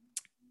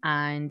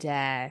 And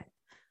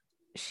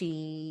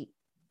she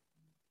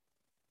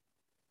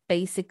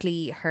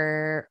basically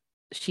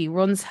she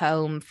runs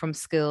home from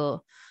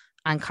school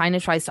and kind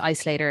of tries to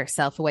isolate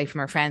herself away from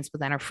her friends, but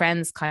then her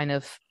friends kind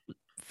of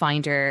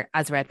find her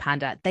as a red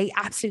panda. They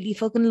absolutely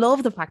fucking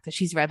love the fact that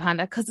she's a red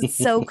panda because it's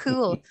so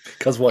cool.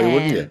 Because why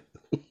wouldn't you?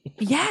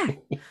 Yeah.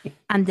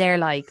 And they're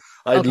like,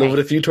 I'd love it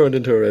if you turned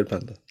into a red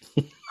panda.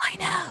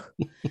 I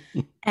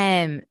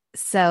know.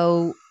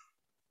 So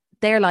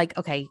they're like,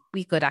 okay,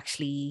 we could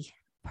actually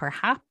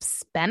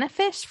perhaps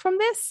benefit from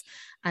this.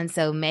 And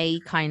so May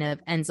kind of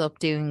ends up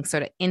doing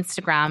sort of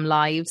Instagram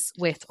lives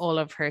with all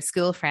of her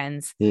school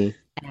friends.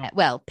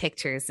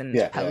 Pictures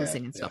and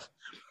posing and stuff.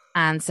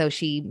 And so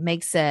she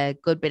makes a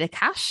good bit of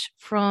cash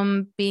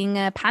from being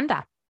a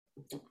panda.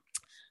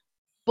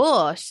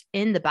 But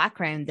in the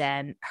background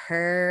then,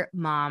 her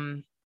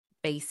mom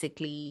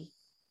basically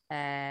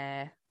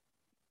so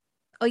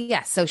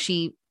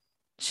she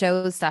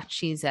shows that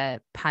she's a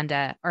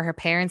panda, or her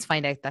parents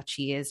find out that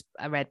she is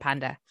a red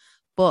panda,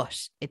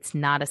 but it's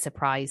not a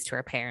surprise to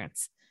her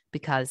parents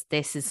because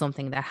this is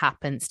something that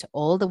happens to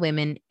all the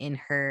women in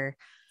her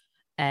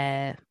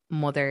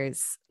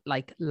mother's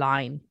like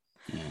line.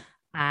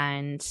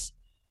 And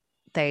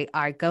they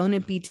are going to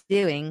be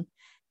doing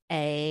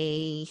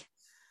a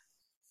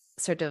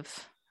sort of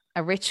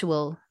a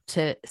ritual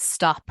to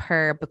stop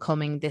her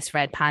becoming this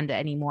red panda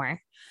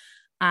anymore.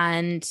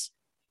 And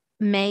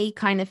May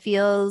kind of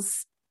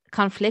feels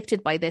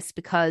conflicted by this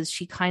because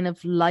she kind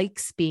of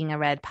likes being a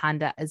red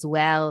panda as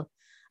well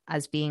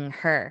as being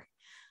her.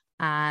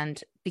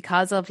 And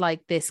because of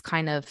like this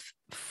kind of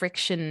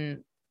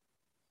friction,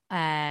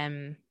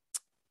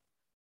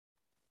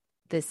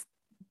 this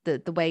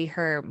the way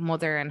her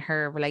mother and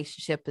her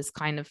relationship is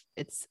kind of,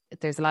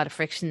 there's a lot of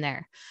friction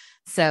there.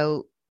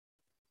 So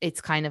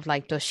it's kind of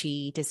like, does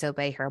she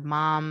disobey her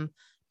mom?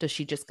 Does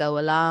she just go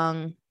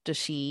along? Does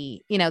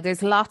she,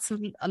 there's lots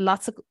of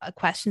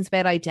questions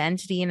about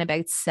identity and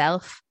about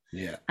self.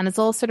 Yeah. And it's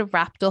all sort of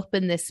wrapped up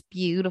in this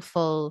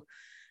beautiful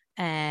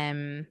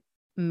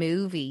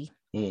movie.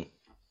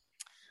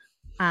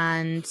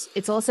 And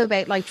it's also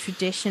about like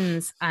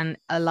traditions and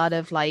a lot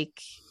of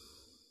like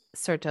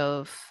sort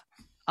of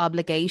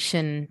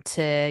obligation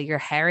to your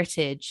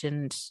heritage,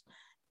 and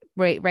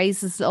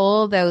raises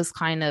all those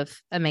kind of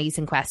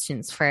amazing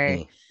questions for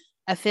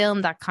a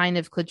film that kind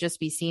of could just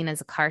be seen as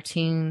a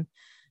cartoon.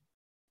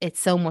 It's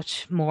so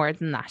much more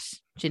than that,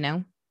 do you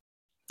know?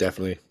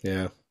 Definitely,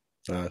 yeah.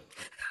 You're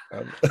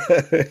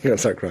gonna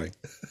start crying.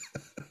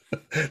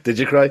 Did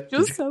you cry?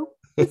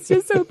 It's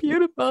just so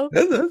beautiful.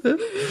 No,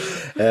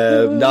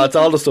 it's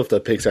all the stuff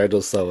that Pixar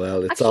does so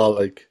well. It's all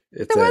like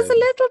there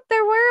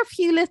were a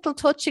few little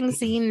touching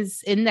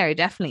scenes in there,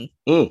 definitely.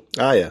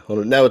 Yeah.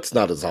 Now it's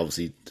not as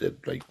obviously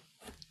like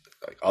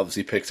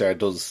obviously Pixar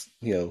does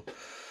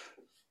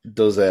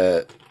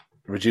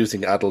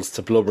reducing adults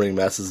to blubbering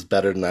messes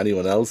better than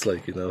anyone else,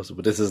 like, so,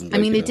 but this isn't.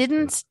 Like,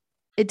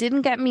 it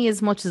didn't get me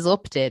as much as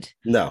Up did.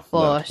 No,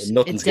 but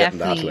nothing's getting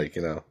that, like,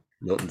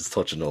 nothing's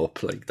touching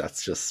Up. Like,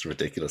 that's just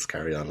ridiculous.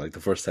 Carry on. Like, the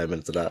first 10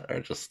 minutes of that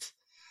are just,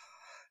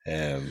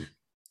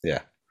 yeah.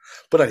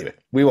 But anyway,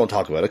 we won't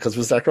talk about it because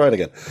we'll start crying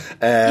again.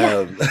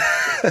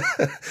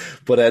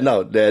 But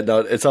no,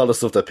 it's all the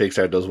stuff that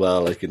Pixar does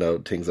well. Like,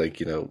 things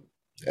like,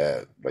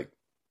 like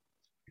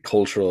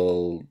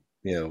cultural,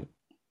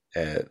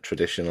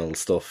 traditional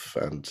stuff,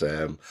 and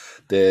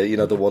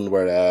the one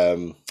where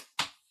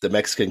the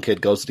Mexican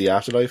kid goes to the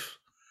afterlife.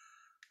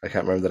 I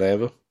can't remember the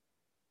name of it.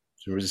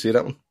 Did you see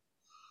that one?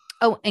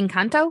 Oh,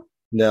 Encanto?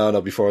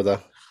 No, before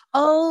that.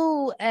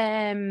 Oh,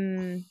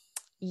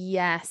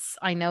 yes,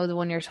 I know the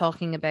one you're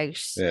talking about.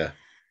 Yeah.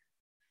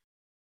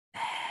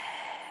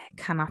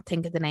 Cannot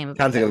think of the name of it.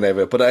 Can't think of the name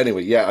of it. But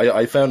anyway, yeah,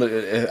 I found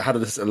it had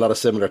a lot of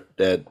similar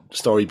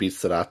story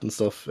beats to that and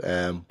stuff.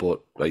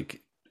 But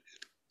like,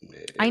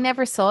 I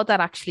never saw that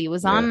actually. It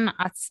was on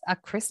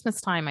at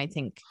Christmas time, I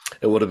think.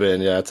 It would have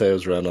been, yeah. I'd say it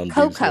was around on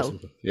Coco.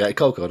 Yeah,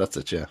 Coco. That's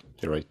it. Yeah,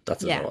 you're right.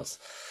 That's what it was.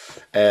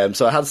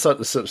 So I had sort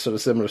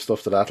of similar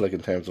stuff to that, like in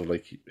terms of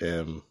like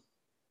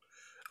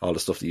all the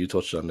stuff that you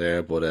touched on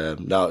there. But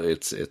no,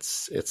 it's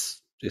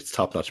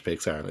top notch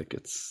Pixar. Like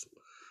it's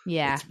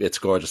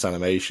gorgeous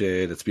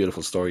animation. It's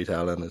beautiful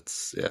storytelling.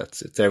 It's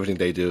everything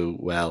they do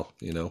well.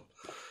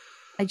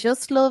 I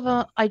just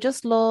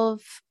love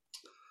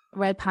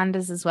red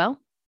pandas as well.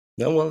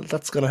 No, well,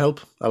 that's going to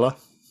help a lot.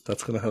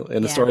 That's going to help.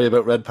 In a story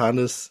about red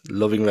pandas,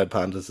 loving red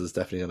pandas is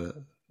definitely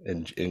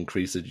going to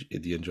increase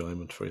the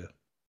enjoyment for you.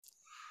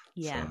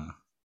 Yeah.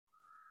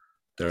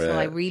 So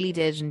I really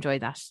did enjoy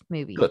that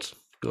movie. Good.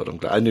 I'm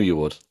glad. I knew you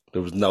would.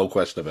 There was no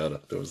question about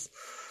it.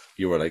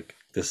 You were like,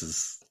 this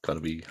is going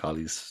to be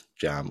Holly's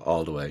jam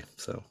all the way.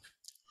 So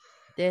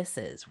this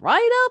is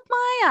right up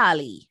my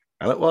alley.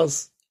 And it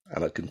was.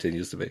 And it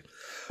continues to be.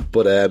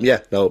 But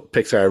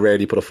Pixar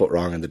rarely put a foot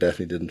wrong, and they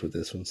definitely didn't with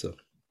this one. So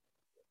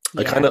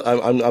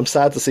I'm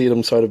sad to see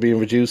them sort of being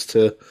reduced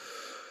to,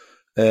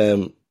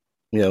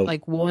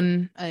 like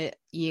one a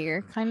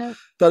year, kind of.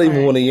 Not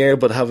even one a year,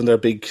 but having their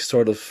big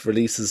sort of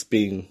releases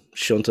being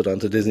shunted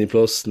onto Disney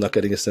Plus, not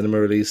getting a cinema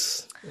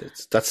release.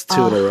 That's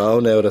two in a row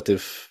now that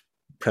they've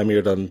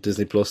premiered on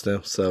Disney Plus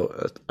now.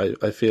 So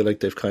I feel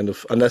like they've kind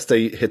of, unless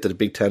they hit the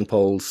big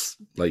tentpoles,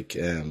 like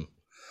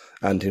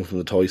anything from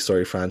the Toy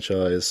Story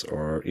franchise,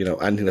 or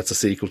anything that's a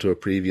sequel to a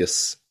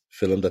previous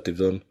film that they've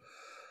done.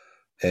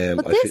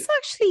 But this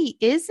actually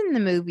is in the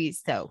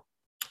movies, though.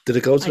 Did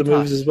it go to the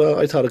movies as well?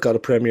 I thought it got a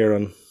premiere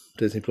on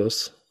Disney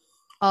Plus.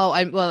 Oh,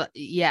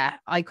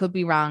 I could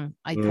be wrong.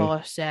 I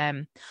thought.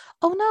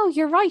 Oh no,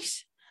 you're right.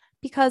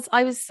 Because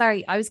I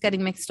was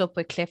getting mixed up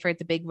with Clifford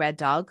the Big Red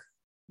Dog.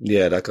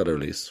 Yeah, that got a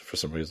release for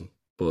some reason,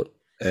 but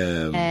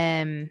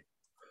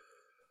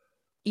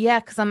yeah,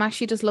 because I'm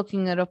actually just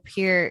looking it up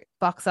here.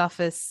 Box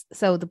office.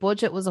 So the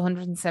budget was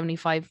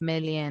 175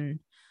 million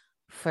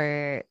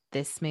for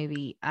this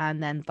movie,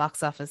 and then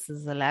box office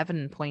is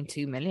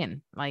 11.2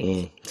 million.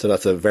 Like, so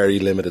that's a very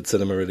limited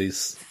cinema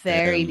release.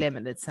 Very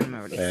limited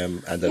cinema release.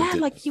 And then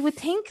like you would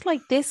think,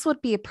 like this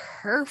would be a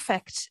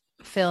perfect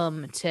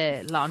film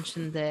to launch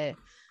in the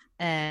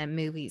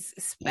movies,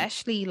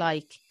 especially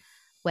like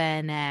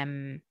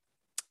when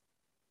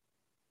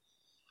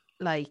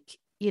like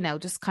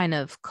just kind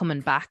of coming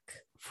back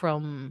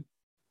from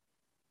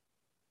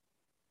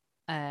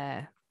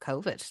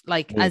COVID,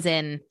 like as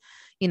in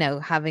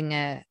having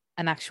an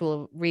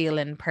actual real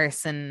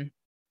in-person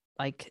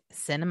like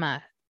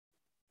cinema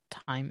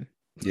time.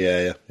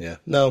 Yeah.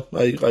 No,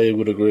 I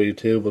would agree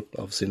too, but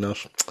obviously not.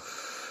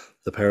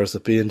 The powers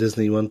that be in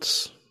Disney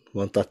want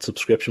that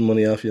subscription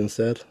money off you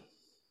instead.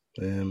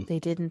 They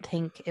didn't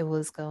think it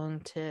was going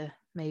to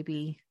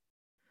maybe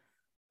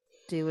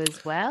do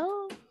as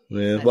well.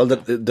 Yeah, well,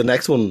 the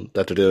next one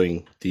that they're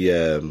doing,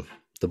 the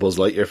Buzz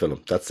Lightyear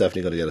film, that's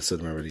definitely going to get a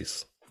cinema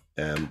release.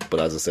 But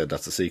as I said,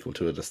 that's a sequel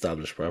to an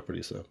established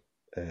property. So,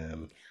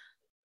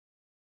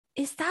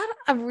 is that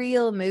a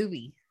real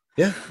movie?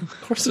 Yeah,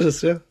 of course it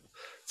is. Yeah,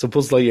 it's a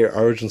Buzz Lightyear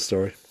origin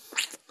story.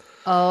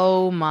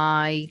 Oh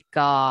my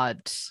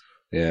god!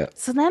 Yeah.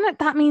 So then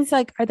that means,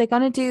 like, are they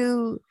going to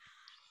do?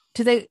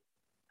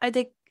 I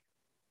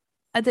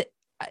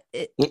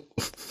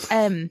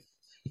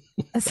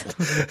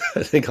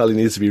think Holly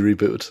needs to be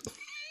rebooted.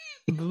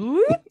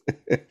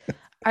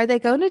 Are they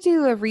going to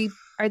do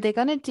Are they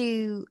going to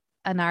do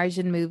an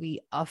origin movie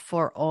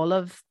for all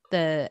of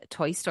the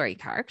Toy Story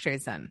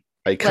characters? Then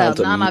I can't.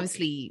 Well, not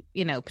obviously,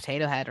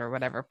 Potato Head or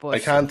whatever. But I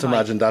can't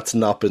imagine that's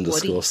not been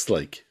discussed.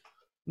 Woody. Like,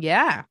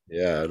 yeah,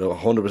 no,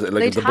 100%.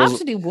 Like, they'd have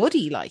to do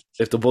Woody. Like,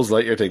 if the Buzz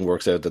Lightyear thing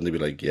works out, then they'd be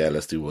like, yeah,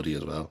 let's do Woody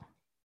as well.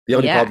 The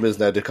only problem is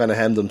now they kind of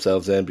hem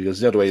themselves in because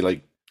the way,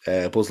 like,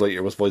 Buzz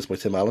Lightyear was voiced by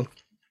Tim Allen.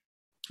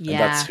 Yeah. And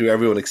that's who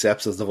everyone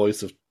accepts as the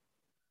voice of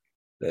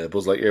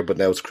Buzz Lightyear, but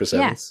now it's Chris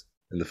Evans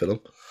in the film.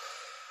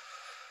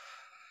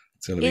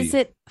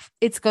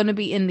 It's going to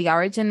be in the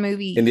origin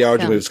movie? In the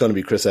origin movie, it's going to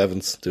be Chris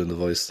Evans doing the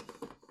voice.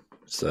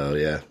 So,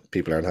 yeah,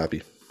 people aren't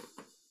happy.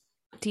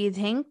 Do you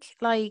think,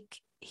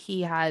 like,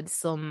 he had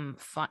some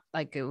fun,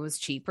 like, it was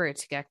cheaper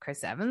to get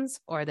Chris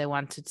Evans, or they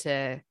wanted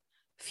to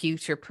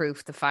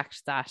future-proof the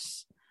fact that,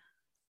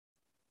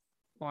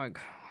 like,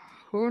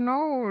 who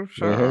knows?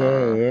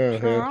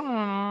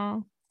 Yeah.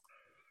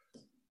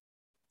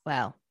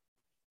 Well,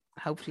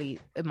 hopefully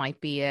it might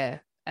be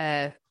a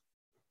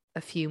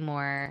few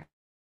more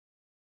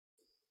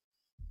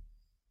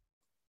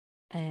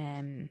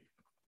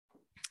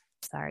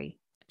sorry,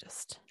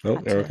 just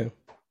okay.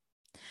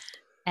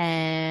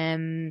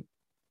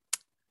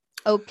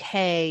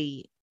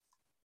 Okay.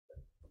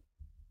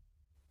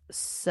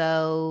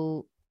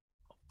 So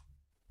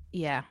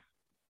yeah.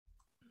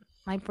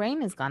 My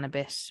brain has gone a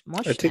bit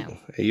mush now.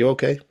 Are you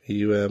okay?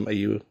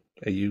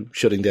 Are you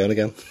shutting down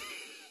again?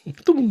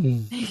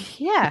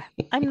 Yeah,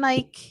 I'm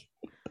like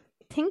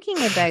thinking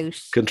about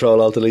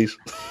Control Alt Delete.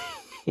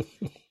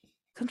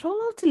 Control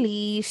Alt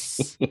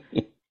Delete.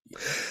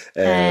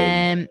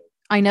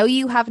 I know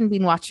you haven't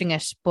been watching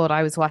it, but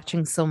I was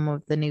watching some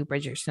of the new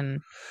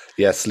Bridgerton.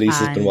 Yes,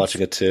 Lisa's been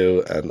watching it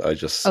too, and I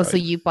just... so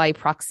you by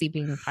proxy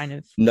being kind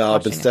of... No,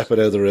 I've been stepping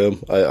out of the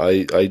room.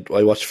 I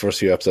watched the first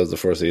few episodes of the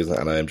first season,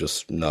 and I am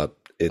just not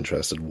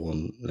interested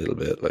one little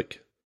bit. Like,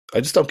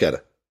 I just don't get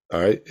it. All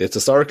right? It's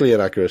historically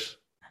inaccurate,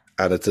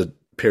 and it's a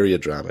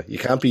period drama. You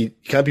can't be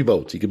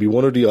both. You can be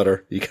one or the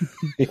other. You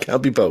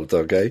can't be both,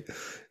 okay?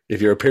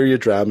 If you're a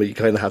period drama, you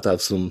kind of have to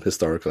have some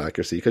historical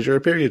accuracy, because you're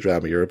a period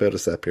drama. You're about a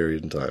set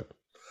period in time.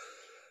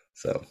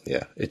 So,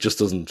 yeah, it just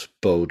doesn't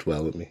bode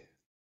well with me.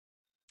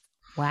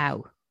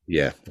 Wow.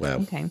 Yeah,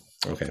 wow.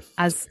 Okay.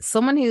 As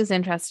someone who's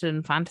interested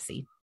in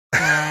fantasy,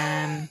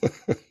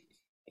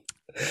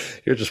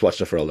 you're just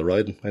watching it for all the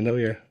riding. I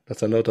know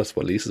that's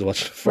what Lisa's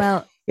watching it for.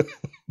 Well,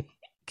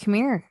 come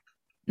here.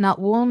 Not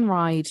one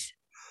ride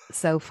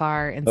so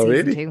far in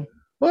season 2.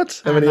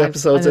 What? How many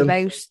episodes I'm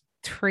about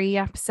 3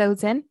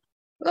 episodes in.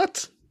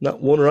 What?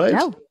 Not one ride?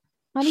 No,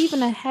 not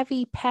even a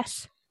heavy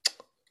pet.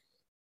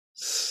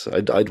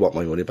 I'd want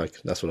my money back.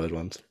 That's what I'd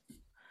want.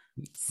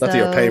 Not that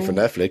you're paying for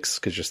Netflix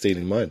because you're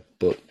stealing mine,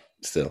 but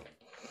still.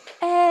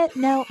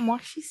 No, I'm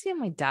actually seeing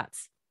my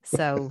dad's.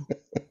 So.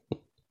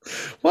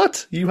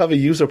 What? You have a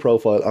user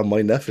profile on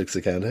my Netflix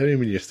account. How do you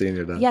mean you're stealing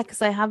your dad? Yeah,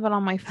 because I have it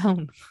on my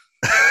phone.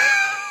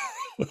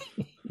 All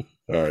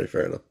right,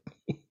 fair enough.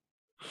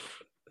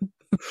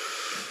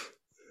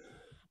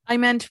 I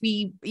meant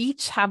we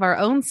each have our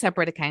own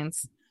separate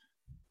accounts.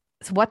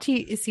 So what do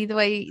you see the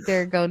way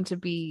they're going to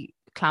be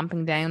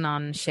clamping down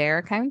on share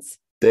accounts?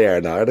 They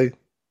are now, are they?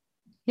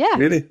 Yeah.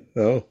 Really?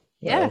 Oh.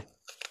 Yeah. Well,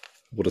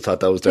 would have thought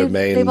that was their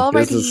main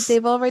business.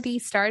 They've already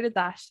started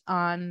that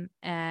on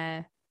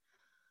I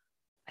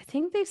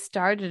think they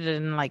started it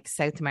in like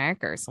South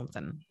America or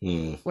something.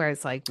 Where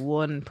it's like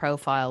one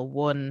profile,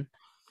 one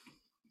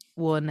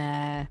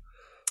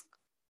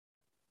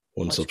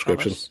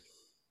subscription.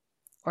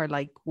 Or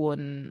like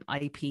one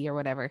IP or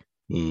whatever.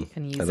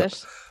 Can use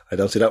it. I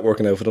don't see that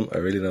working out for them. I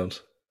really don't.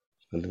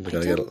 I think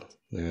they're going to get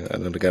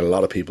and then they get a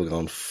lot of people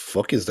going,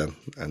 fuck yous then,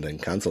 and then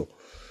cancel.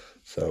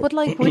 So, but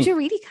like, would you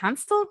really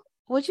cancel?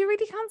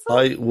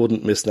 I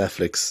wouldn't miss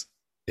Netflix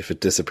if it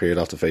disappeared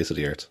off the face of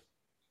the earth.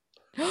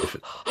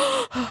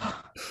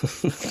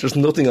 There's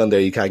nothing on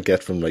there you can't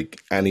get from like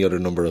any other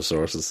number of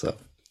sources. So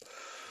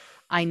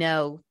I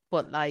know,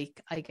 but like,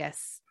 I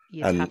guess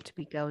you have to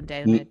be going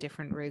down a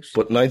different route.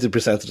 But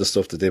 90% of the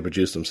stuff that they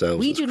produce themselves,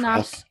 we do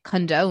not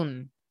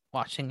condone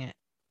watching it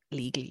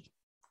legally.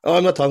 Oh,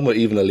 I'm not talking about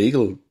even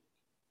illegal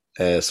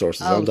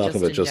sources. I'm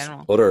talking about just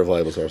other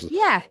viable sources.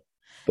 Yeah.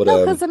 But, no,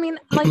 because I mean,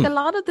 like a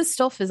lot of the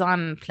stuff is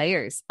on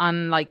players,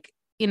 on like,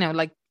 you know,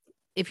 like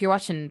if you're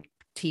watching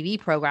TV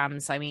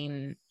programs, I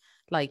mean,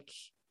 like,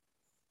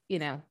 you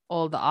know,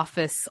 all The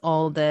Office,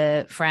 all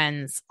the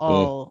Friends,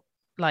 all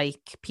like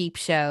Peep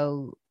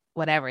Show,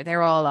 whatever,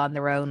 they're all on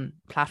their own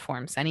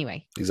platforms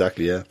anyway.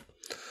 Exactly, yeah.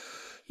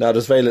 No,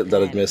 there's very little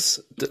that I'd miss.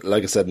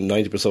 Like I said,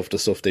 90% of the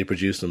stuff they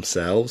produce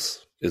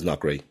themselves is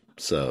not great.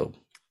 So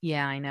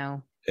yeah, I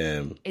know.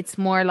 It's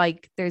more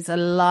like there's a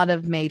lot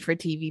of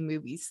made-for-TV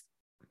movies.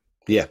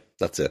 Yeah,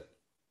 that's it.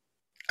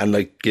 And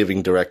like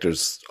giving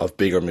directors of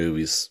bigger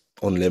movies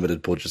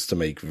unlimited budgets to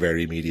make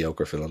very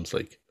mediocre films,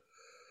 like.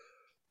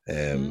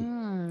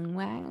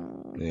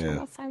 Wow. Yeah.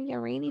 Tell us how you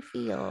really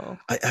feel.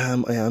 I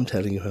am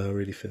telling you how I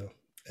really feel.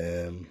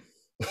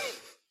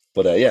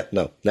 But yeah,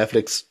 no,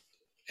 Netflix.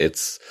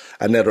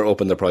 And now they're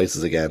upping their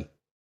prices again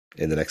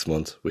in the next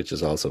month, which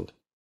is also.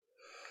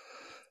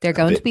 They're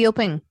going to be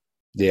upping.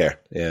 Yeah.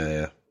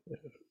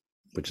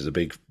 Which is a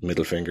big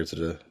middle finger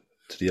to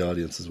the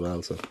audience as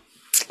well. So,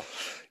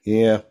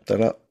 yeah, they're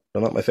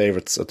not my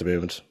favorites at the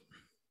moment,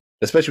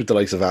 especially with the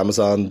likes of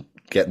Amazon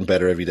getting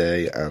better every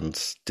day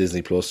and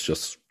Disney Plus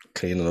just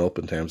cleaning up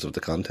in terms of the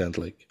content.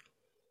 Like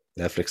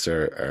Netflix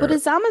are. But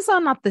is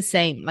Amazon not the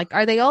same? Like,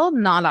 are they all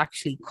not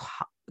actually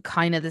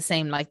kind of the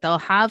same? Like, they'll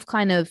have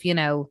kind of,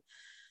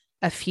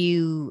 a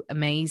few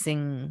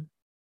amazing.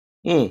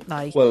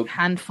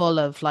 Handful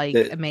of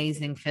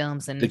amazing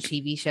films and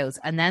TV shows,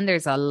 and then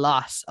there's a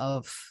lot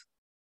of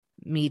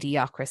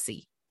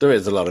mediocrity. There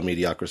is a lot of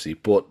mediocrity,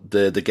 but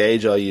the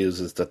gauge I use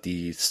is that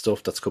the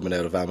stuff that's coming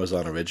out of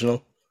Amazon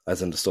Original,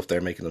 as in the stuff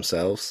they're making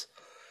themselves,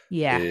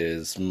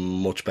 is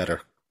much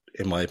better,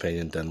 in my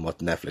opinion, than what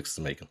Netflix is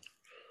making.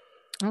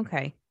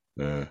 Okay.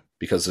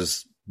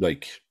 Because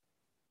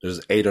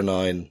there's 8 or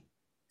 9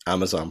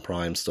 Amazon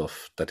Prime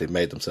stuff that they've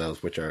made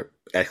themselves, which are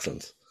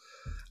excellent.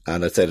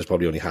 And I'd say there's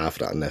probably only half of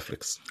that on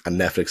Netflix. And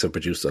Netflix have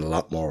produced a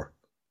lot more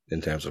in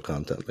terms of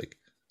content.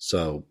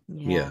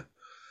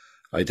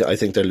 I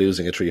think they're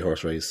losing a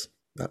 3-horse race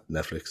at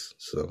Netflix.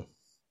 So,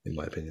 in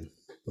my opinion.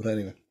 But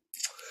anyway,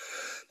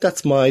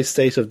 that's my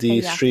state of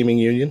the streaming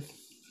union.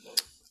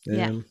 So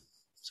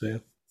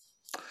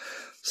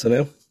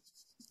now,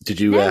 did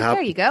you...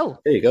 there you go.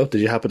 There you go. Did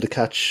you happen to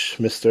catch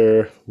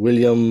Mr.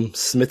 William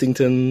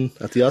Smithington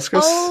at the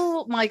Oscars?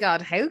 Oh my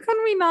God. How have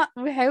we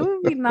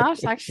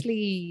not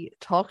actually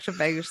talked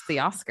about the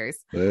Oscars?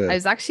 Yeah. I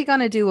was actually going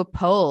to do a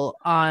poll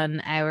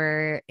on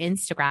our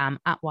Instagram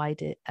at Why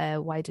Did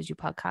You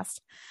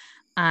Podcast.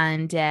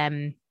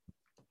 And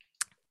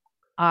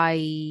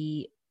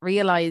I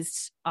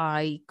realized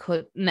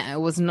it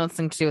was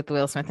nothing to do with the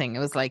Will Smith thing. It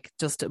was like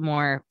just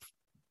more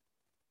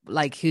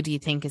like, who do you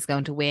think is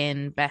going to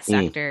win best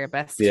actor,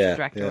 best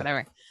director,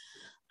 whatever.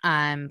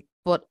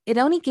 But it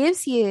only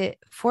gives you,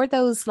 for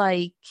those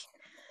like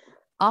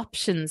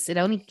options, it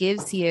only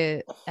gives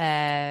you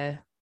I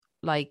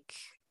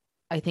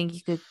think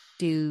you could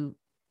do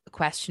a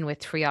question with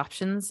 3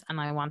 options, and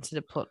I wanted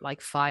to put like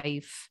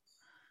 5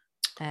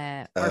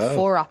 or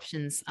 4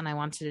 options, and I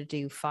wanted to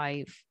do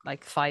 5.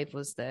 Like 5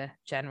 was the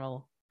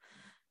general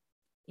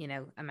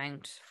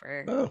amount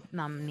for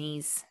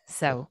nominees.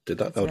 So did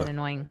that? It's a bit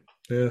annoying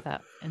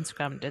that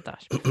Instagram did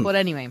that. But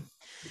anyway,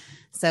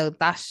 so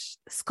that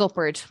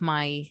scuppered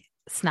my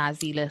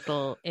snazzy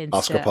little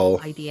Oscar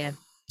poll idea.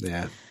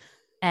 Yeah.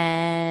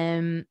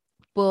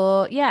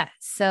 But yeah,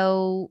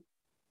 so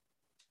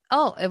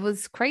it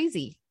was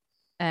crazy.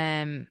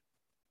 It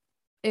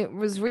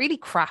was really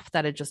crap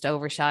that it just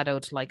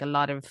overshadowed like a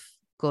lot of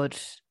good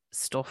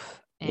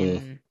stuff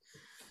in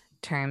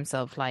terms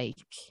of like,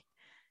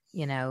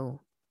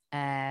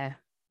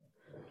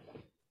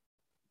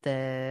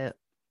 the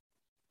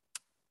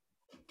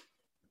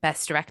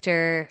best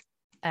director,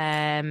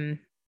 went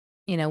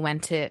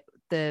to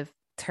the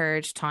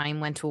 3rd time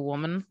went to a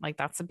woman. Like,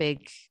 that's a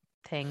big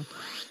thing.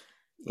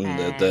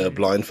 The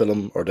blind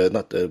film, or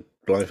not the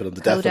blind film,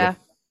 the deaf film.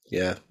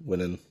 Yeah,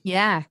 winning.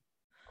 Yeah.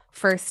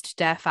 First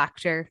deaf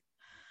actor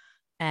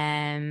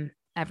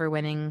ever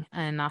winning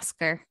an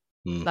Oscar.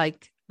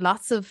 Like,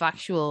 lots of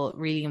actual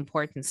really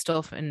important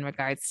stuff in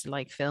regards to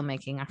like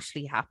filmmaking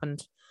actually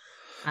happened.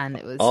 And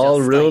it was all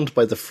just ruined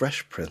by the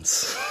Fresh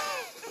Prince.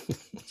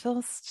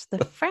 Just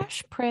the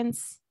Fresh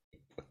Prince.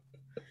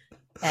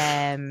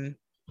 It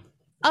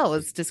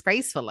was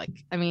disgraceful.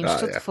 Like, I mean,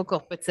 shut the fuck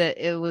up.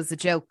 It was a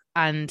joke.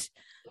 And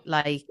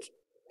like,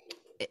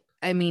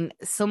 I mean,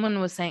 someone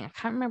was saying, I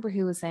can't remember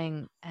who was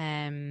saying,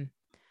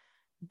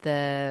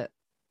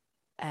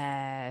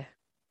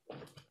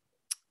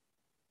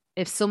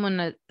 if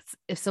someone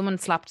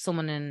slapped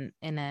someone in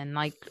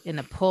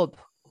a pub,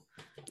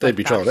 they'd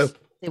be thrown out.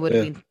 They would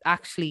have been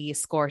actually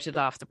escorted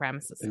off the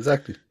premises.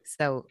 Exactly.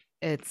 So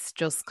it's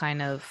just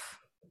kind of,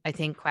 I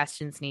think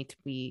questions need to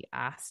be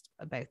asked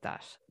about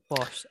that.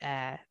 But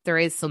there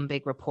is some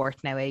big report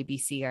now.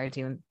 ABC are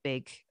doing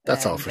big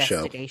that's all for show.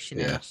 Investigation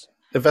in it.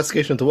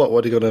 Investigation into what?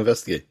 What are you going to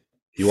investigate?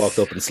 You walked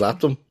up and slapped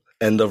them.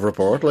 End of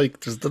report. Like,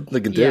 there's nothing they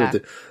can do.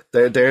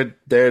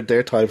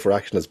 Their time for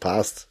action has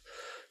passed.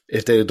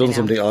 If they had done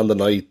something on the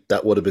night,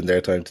 that would have been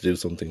their time to do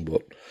something.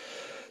 But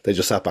they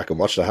just sat back and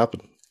watched it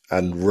happen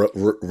and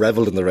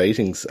reveled in the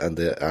ratings and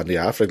the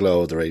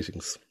afterglow of the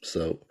ratings.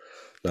 So,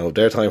 no,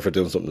 their time for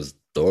doing something is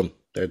done.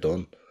 They're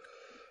done.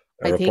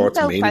 I think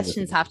though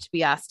questions have to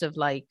be asked of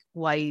like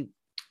why,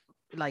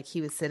 like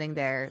he was sitting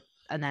there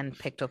and then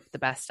picked up the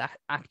best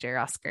actor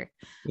Oscar,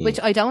 which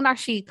I don't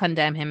actually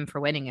condemn him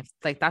for winning. If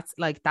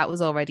that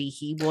was already,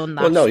 he won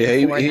that. Well, no, yeah,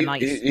 he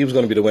was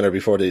going to be the winner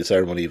before the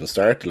ceremony even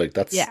started. Like,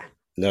 that's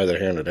neither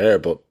here nor there.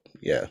 But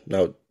yeah,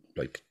 no,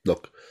 like,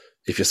 look,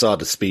 if you saw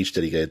the speech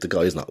that he gave, the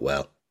guy's not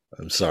well.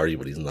 I'm sorry,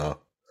 but he's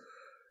not.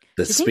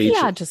 Do you think he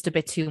had just a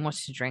bit too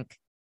much to drink,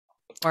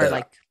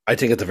 or I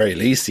think at the very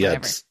least he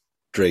had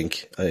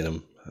drink in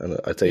him, and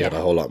I'd say he had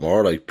a whole lot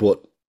more. Like,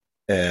 but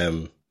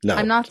no,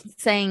 I'm not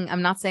saying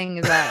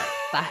that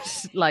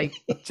like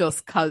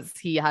just because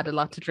he had a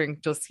lot to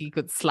drink, just he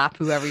could slap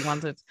whoever he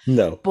wanted.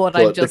 No, but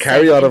I'm just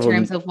saying, in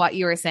terms of what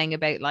you were saying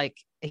about like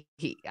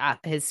he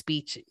at his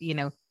speech, you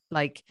know,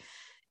 like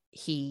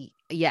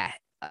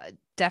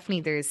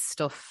definitely there's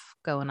stuff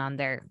going on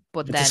there,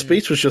 but then the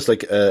speech was just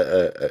like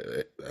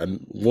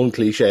one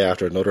cliche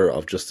after another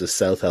of just this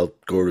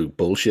self-help guru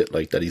bullshit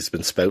like that he's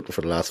been spouting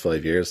for the last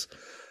 5 years.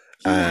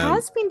 He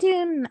has been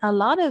doing a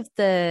lot of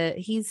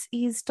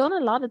he's done a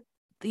lot of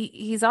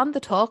he's on the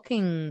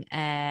talking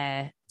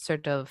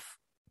sort of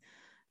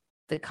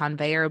the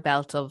conveyor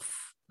belt of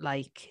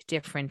like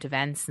different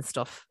events and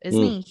stuff,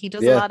 isn't he? He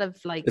does a lot of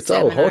like it's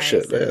all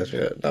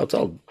horseshit. No, it's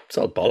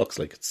all bollocks.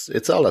 Like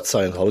it's all that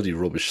Scientology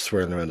rubbish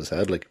swirling around his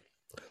head. Like,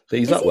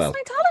 he's not well. Is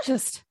he a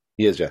Scientologist?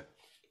 He is, yeah.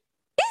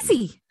 Is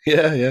he?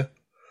 Yeah.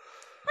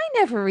 I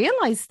never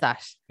realised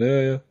that.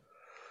 Yeah.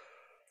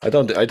 I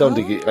don't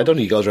think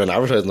he goes around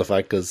advertising the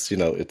fact, because you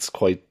know it's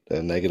quite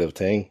a negative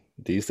thing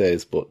these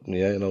days. But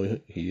yeah, you know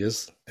he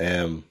is.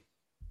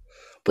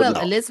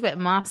 Elizabeth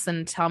Moss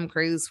and Tom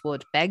Cruise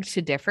would beg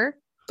to differ.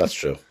 That's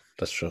true.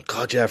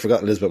 God, yeah, I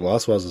forgot Elizabeth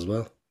Moss was as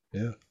well.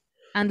 Yeah.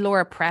 And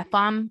Laura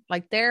Prepon,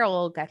 like they're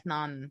all getting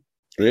on.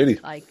 Really?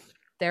 Like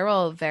they're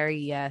all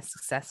very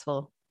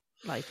successful,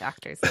 like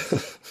actors.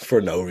 For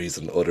no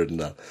reason other than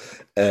that.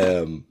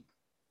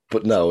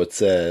 But no,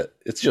 it's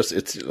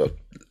look,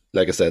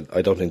 like I said,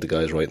 I don't think the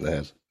guy's right in the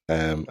head.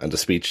 And the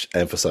speech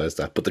emphasised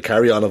that. But the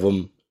carry on of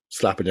him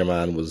slapping your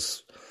man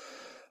was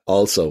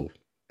also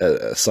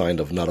a sign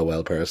of not a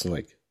well person,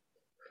 like.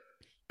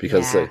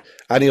 Because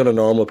any other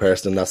normal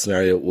person in that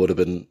scenario would have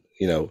been,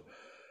 you know,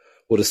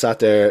 would have sat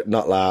there,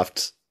 not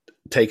laughed,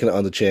 taken it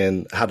on the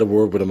chin, had a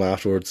word with him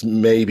afterwards,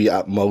 maybe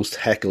at most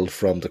heckled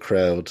from the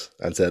crowd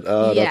and said,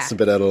 that's a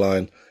bit out of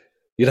line.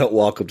 You don't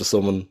walk up to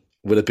someone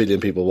with a billion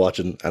people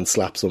watching and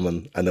slap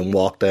someone and then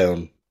walk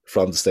down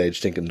from the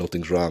stage thinking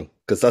nothing's wrong,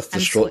 because that's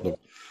destructive.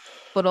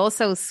 But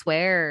also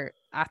swear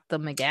at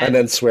them again. And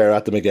then swear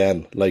at them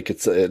again, like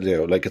it's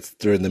like it's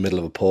they're in the middle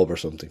of a pub or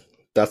something.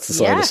 That's the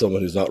sign of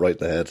someone who's not right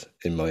in the head,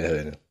 in my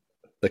opinion.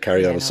 The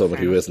carry on of someone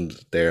who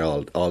isn't there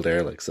all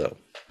there, like so.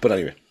 But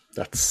anyway,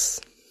 that's.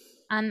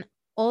 And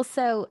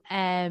also,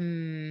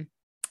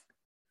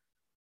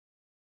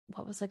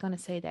 what was I going to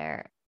say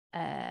there?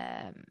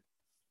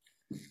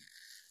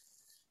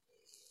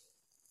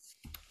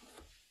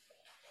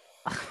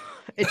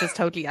 It just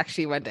totally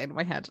actually went down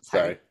my head.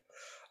 Sorry.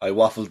 I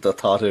waffled the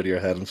thought out of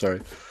your head. I'm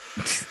sorry.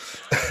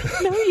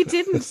 No, you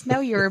didn't. No,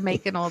 you were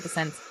making all the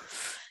sense.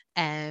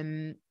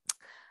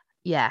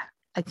 Yeah,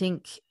 I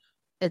think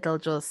it'll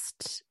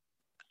just.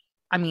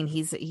 I mean,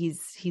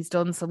 he's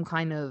done some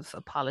kind of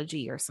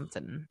apology or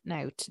something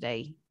now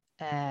today,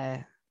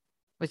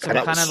 which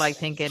I'm kind of like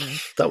thinking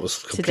that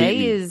was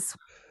today is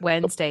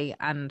Wednesday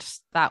and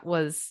that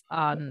was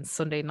on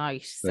Sunday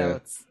night, so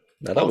it's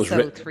that was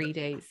 3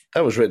 days.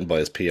 That was written by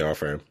his PR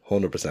firm,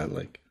 100%.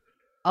 Like,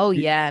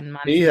 and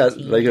he has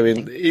like, I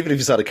mean, even if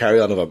you saw the carry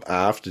on of him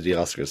after the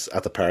Oscars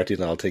at the party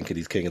and all, thinking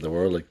he's king of the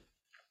world, like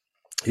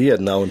he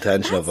had no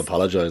intention of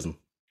apologising.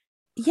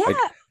 Yeah. Like,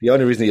 the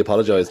only reason he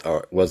apologised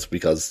was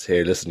because,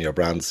 here, listen, your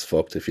brand's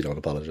fucked if you don't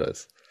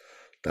apologise.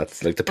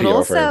 That's like the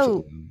PR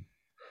firm.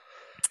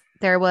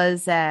 There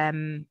was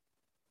when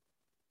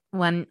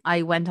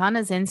I went on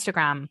his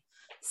Instagram,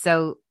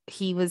 so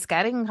he was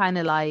getting kind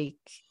of like,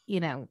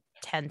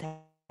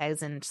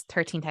 10,000,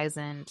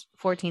 13,000,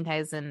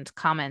 14,000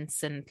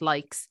 comments and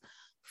likes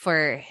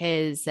for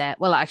his. You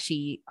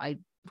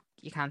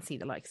can't see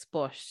the likes,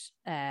 but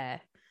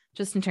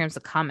just in terms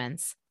of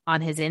comments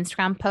on his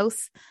Instagram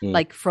posts,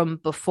 like from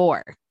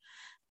before.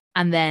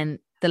 And then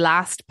the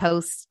last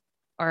post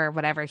or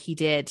whatever he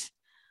did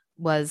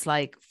was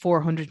like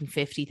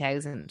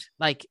 450,000.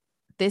 Like,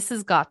 this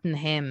has gotten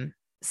him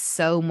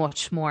so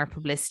much more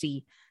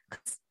publicity.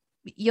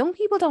 Young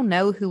people don't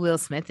know who Will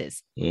Smith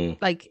is.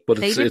 Like, but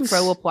they didn't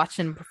grow up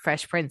watching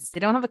Fresh Prince. They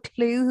don't have a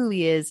clue who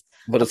he is.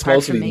 But it's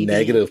mostly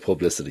negative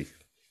publicity.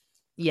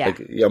 Yeah.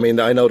 Like, I mean,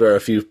 I know there are a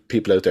few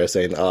people out there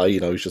saying,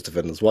 he's just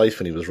defending his wife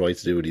and he was right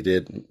to do what he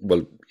did.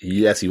 Well,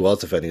 yes, he was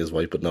defending his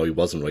wife, but no, he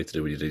wasn't right to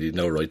do what he did. He had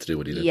no right to do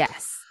what he did.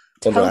 Yes.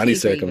 Under any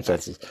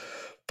circumstances.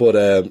 But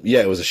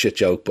it was a shit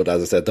joke. But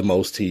as I said, the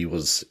most he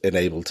was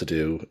enabled to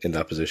do in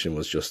that position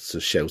was just to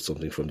shout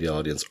something from the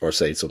audience or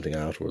say something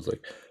afterwards.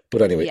 Like,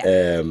 but anyway.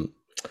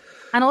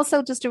 And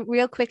also, just a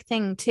real quick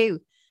thing too.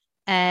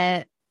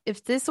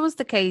 If this was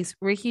the case,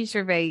 Ricky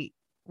Gervais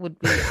would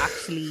be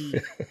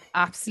actually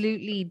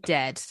absolutely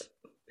dead.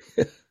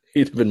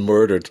 He'd have been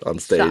murdered on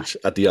stage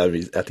at the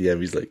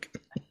Emmys, like.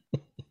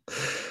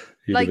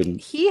 like been...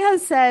 he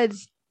has said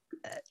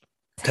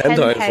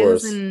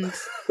 10,000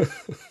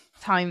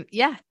 times.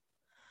 Yeah.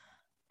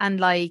 And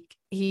like,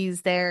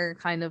 he's there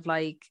kind of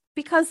like,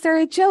 because they're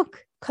a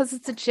joke, because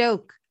it's a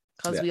joke,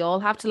 because we all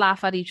have to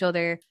laugh at each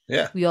other.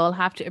 Yeah. We all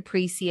have to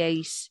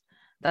appreciate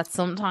that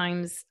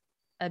sometimes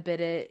a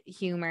bit of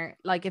humor.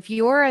 Like if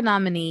you're a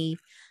nominee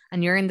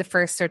and you're in the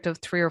first sort of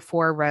 3 or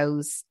 4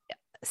 rows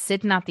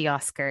sitting at the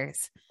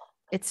Oscars,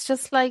 it's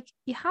just like,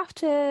 you have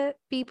to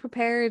be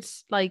prepared.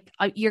 Like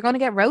you're going to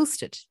get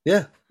roasted.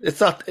 Yeah. It's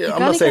not, I'm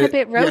not saying get a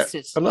bit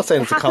roasted. I'm not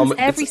saying it's a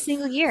comedy every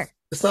single year.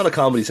 It's not a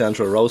Comedy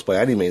Central roast by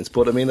any means,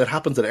 but I mean, it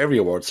happens at every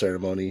award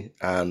ceremony,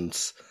 and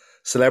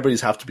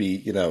celebrities have to be,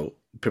 you know,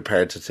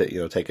 prepared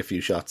to take a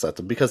few shots at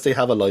them because they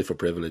have a life of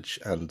privilege,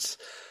 and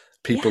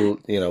people,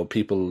 you know,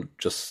 people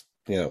just,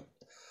 you know,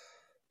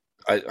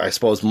 I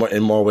suppose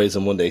in more ways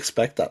than one they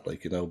expect that,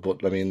 like, you know.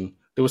 But I mean,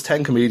 there was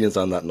 10 comedians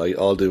on that night,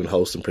 all doing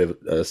host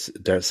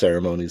and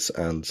ceremonies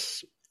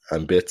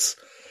and bits,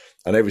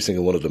 and every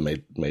single one of them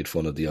made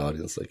fun of the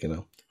audience, like, you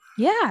know.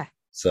 Yeah.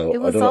 So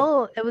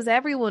it was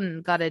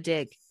everyone got a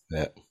dig.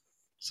 Yeah.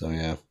 So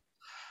yeah.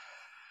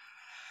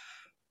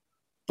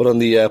 But on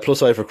the plus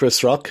side for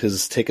Chris Rock,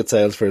 his ticket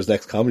sales for his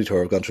next comedy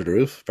tour have gone through the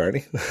roof,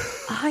 apparently.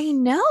 I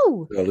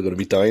know. They're all going to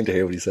be dying to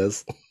hear what he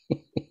says.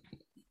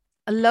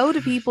 A load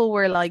of people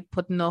were like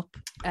putting up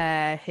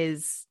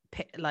his,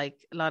 like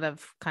a lot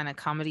of kind of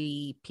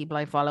comedy people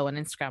I follow on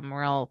Instagram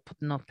were all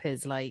putting up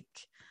his like,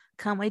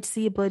 can't wait to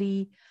see you,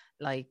 buddy,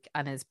 like,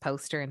 and his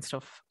poster and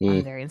stuff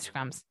on their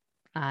Instagrams.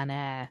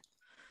 And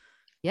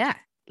yeah,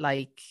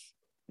 like,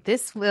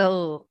 this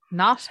will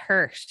not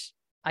hurt,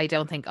 I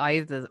don't think,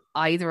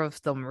 either of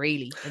them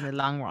really in the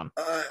long run.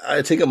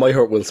 I think it might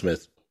hurt Will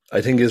Smith. I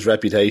think his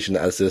reputation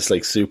as this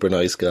like super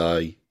nice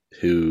guy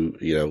who,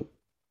 you know,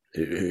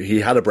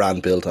 he had a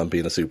brand built on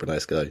being a super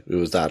nice guy. It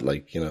was that,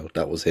 like, you know,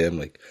 that was him.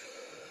 Like,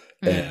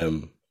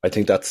 I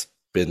think that's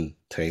been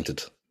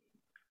tainted,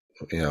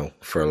 you know,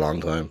 for a long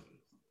time.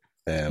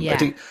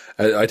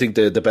 I think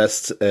the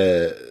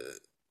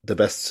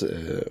best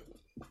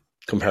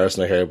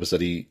comparison I heard was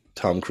that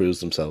Tom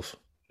Cruise himself.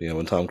 You know,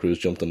 when Tom Cruise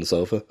jumped on the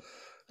sofa,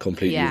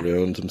 completely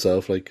ruined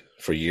himself, like,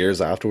 for years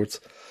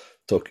afterwards.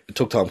 It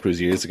took Tom Cruise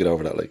years to get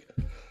over that, like,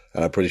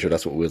 and I'm pretty sure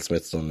that's what Will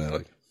Smith's done now,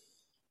 like.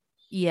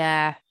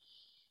 Yeah,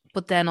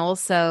 but then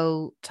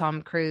also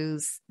Tom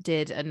Cruise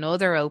did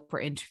another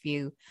Oprah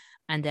interview,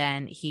 and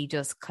then he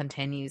just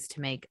continues to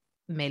make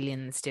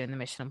millions doing the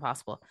Mission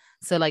Impossible.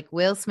 So like,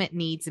 Will Smith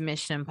needs a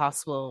Mission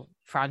Impossible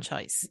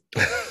franchise.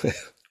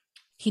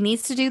 He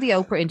needs to do the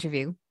Oprah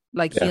interview.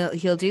 Like,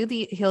 he'll do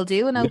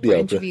an Oprah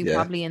interview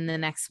probably in the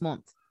next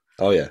month.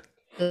 Oh yeah.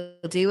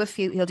 He'll do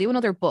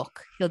another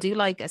book. He'll do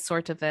like a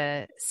sort of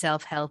a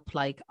self-help,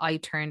 like, I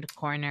turned a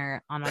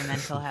corner on my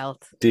mental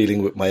health.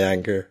 Dealing with my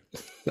anger.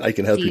 I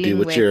can help you deal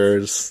with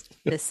yours.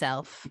 The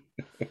self.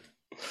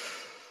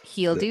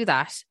 He'll do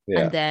that.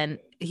 Yeah. And then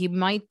he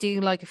might do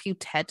like a few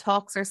TED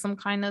Talks or some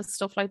kind of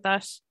stuff like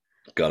that.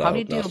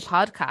 Probably do a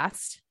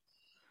podcast.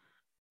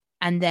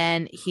 And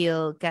then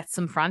he'll get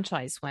some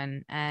franchise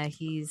when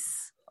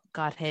he's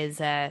got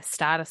his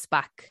status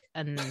back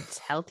and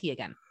healthy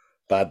again.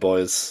 Bad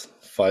Boys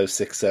 5,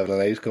 6, 7,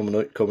 and 8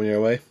 coming your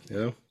way, you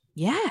know?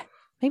 Yeah,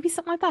 maybe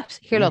something like that.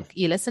 Here, look,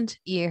 you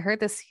heard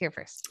this here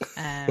first.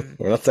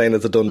 We're not saying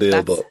it's a done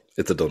deal, but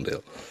it's a done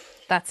deal.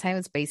 That's how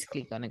it's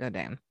basically going to go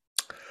down.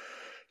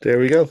 There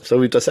we go. So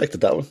we dissected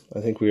that one.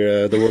 I think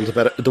we're the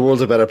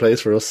world's a better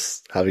place for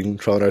us, having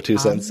thrown our 2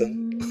 cents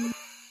in.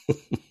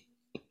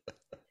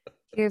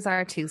 Here's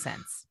our 2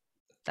 cents.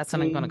 That's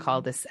what I'm going to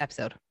call this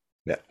episode.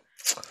 Yeah.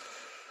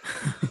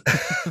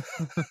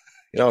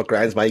 You know what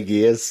grinds my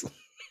gears?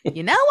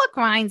 You know what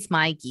grinds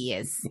my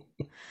gears?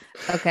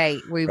 Okay,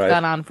 we've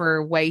gone on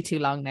for way too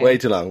long now. Way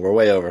too long. We're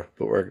way over,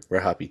 but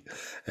we're happy.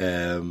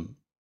 So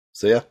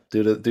yeah,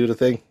 do the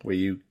thing where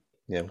you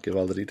give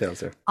all the details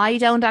there. I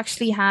don't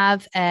actually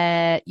have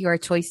your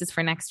choices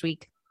for next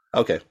week.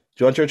 Okay. Do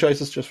you want your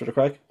choices just for the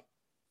crack?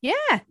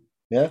 Yeah.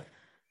 Yeah.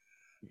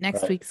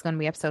 Next week's going to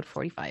be episode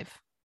 45.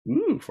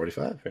 Ooh,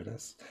 45. Very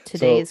nice.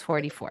 Today is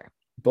 44.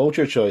 Both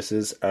your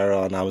choices are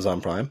on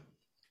Amazon Prime.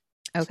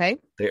 Okay.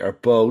 They are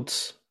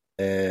both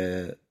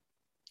indie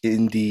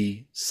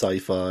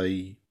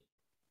sci-fi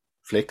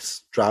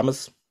flicks,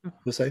 dramas,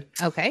 we'll say.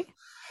 Okay.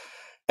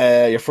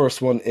 Your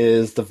first one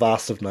is The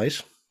Vast of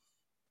Night.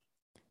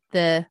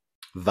 The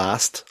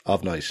Vast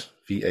of Night.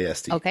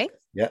 V-A-S-T. Okay.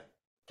 Yeah.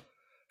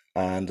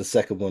 And the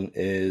second one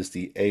is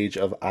The Age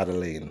of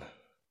Adaline.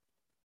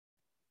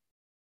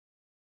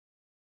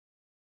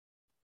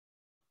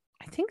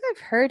 I think I've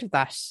heard of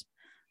that,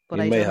 but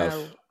I don't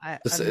know. I've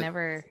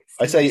never.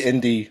 I say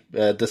indie.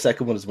 The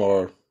second one is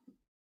more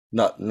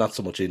not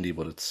so much indie,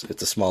 but it's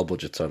a small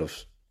budget sort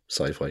of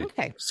sci-fi,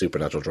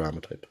 supernatural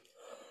drama type.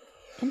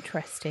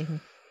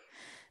 Interesting.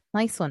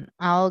 Nice one.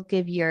 I'll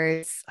give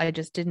yours. I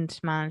just didn't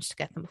manage to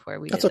get them before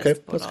we did this,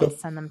 but I'll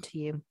send them to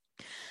you.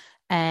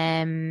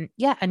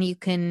 Yeah, and you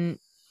can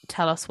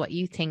tell us what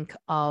you think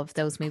of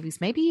those movies.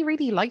 Maybe you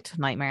really liked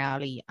Nightmare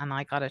Alley and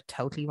I got it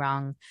totally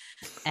wrong.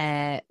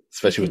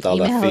 Especially with all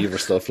that fever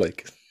stuff,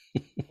 like.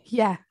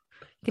 Yeah.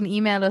 You can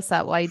email us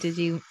at why did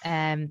you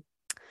podcast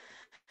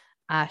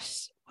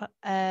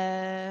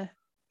at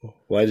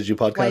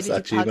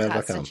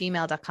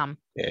gmail.com.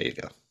 There you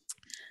go.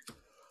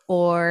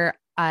 Or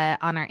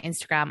on our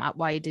Instagram at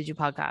why did you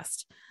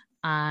podcast.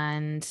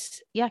 And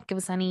yeah, give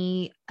us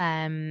any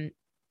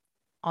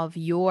of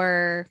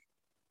your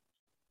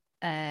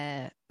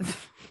films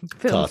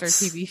or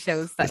TV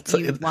shows that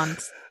you want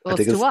us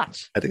to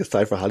watch. I think it's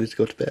time for Holly to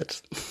go to bed.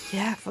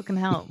 Yeah, fucking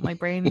hell. My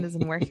brain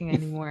isn't working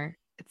anymore.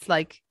 It's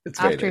like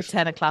after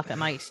 10 o'clock at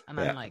night, and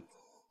I'm like,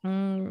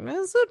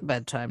 it's at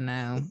bedtime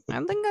now.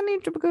 I think I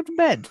need to go to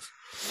bed.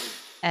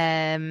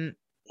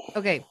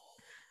 Okay.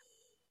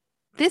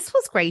 This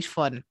was great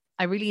fun.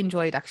 I really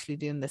enjoyed actually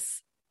doing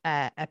this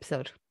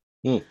episode.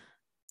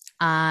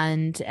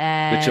 And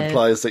which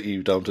implies that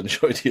you don't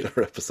enjoy the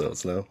other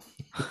episodes, no?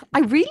 I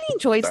really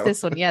enjoyed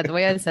this one. Yeah, the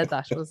way I said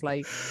that was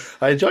like,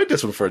 I enjoyed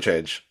this one for a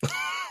change.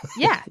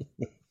 Yeah,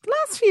 the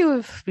last few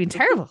have been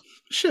terrible.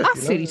 Shit,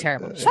 absolutely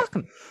terrible.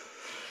 Shocking.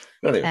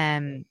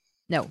 Anyway.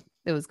 No,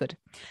 it was good.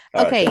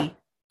 Okay.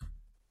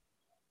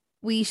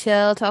 We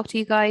shall talk to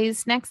you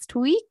guys next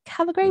week.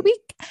 Have a great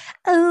week.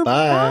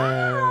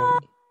 Bye.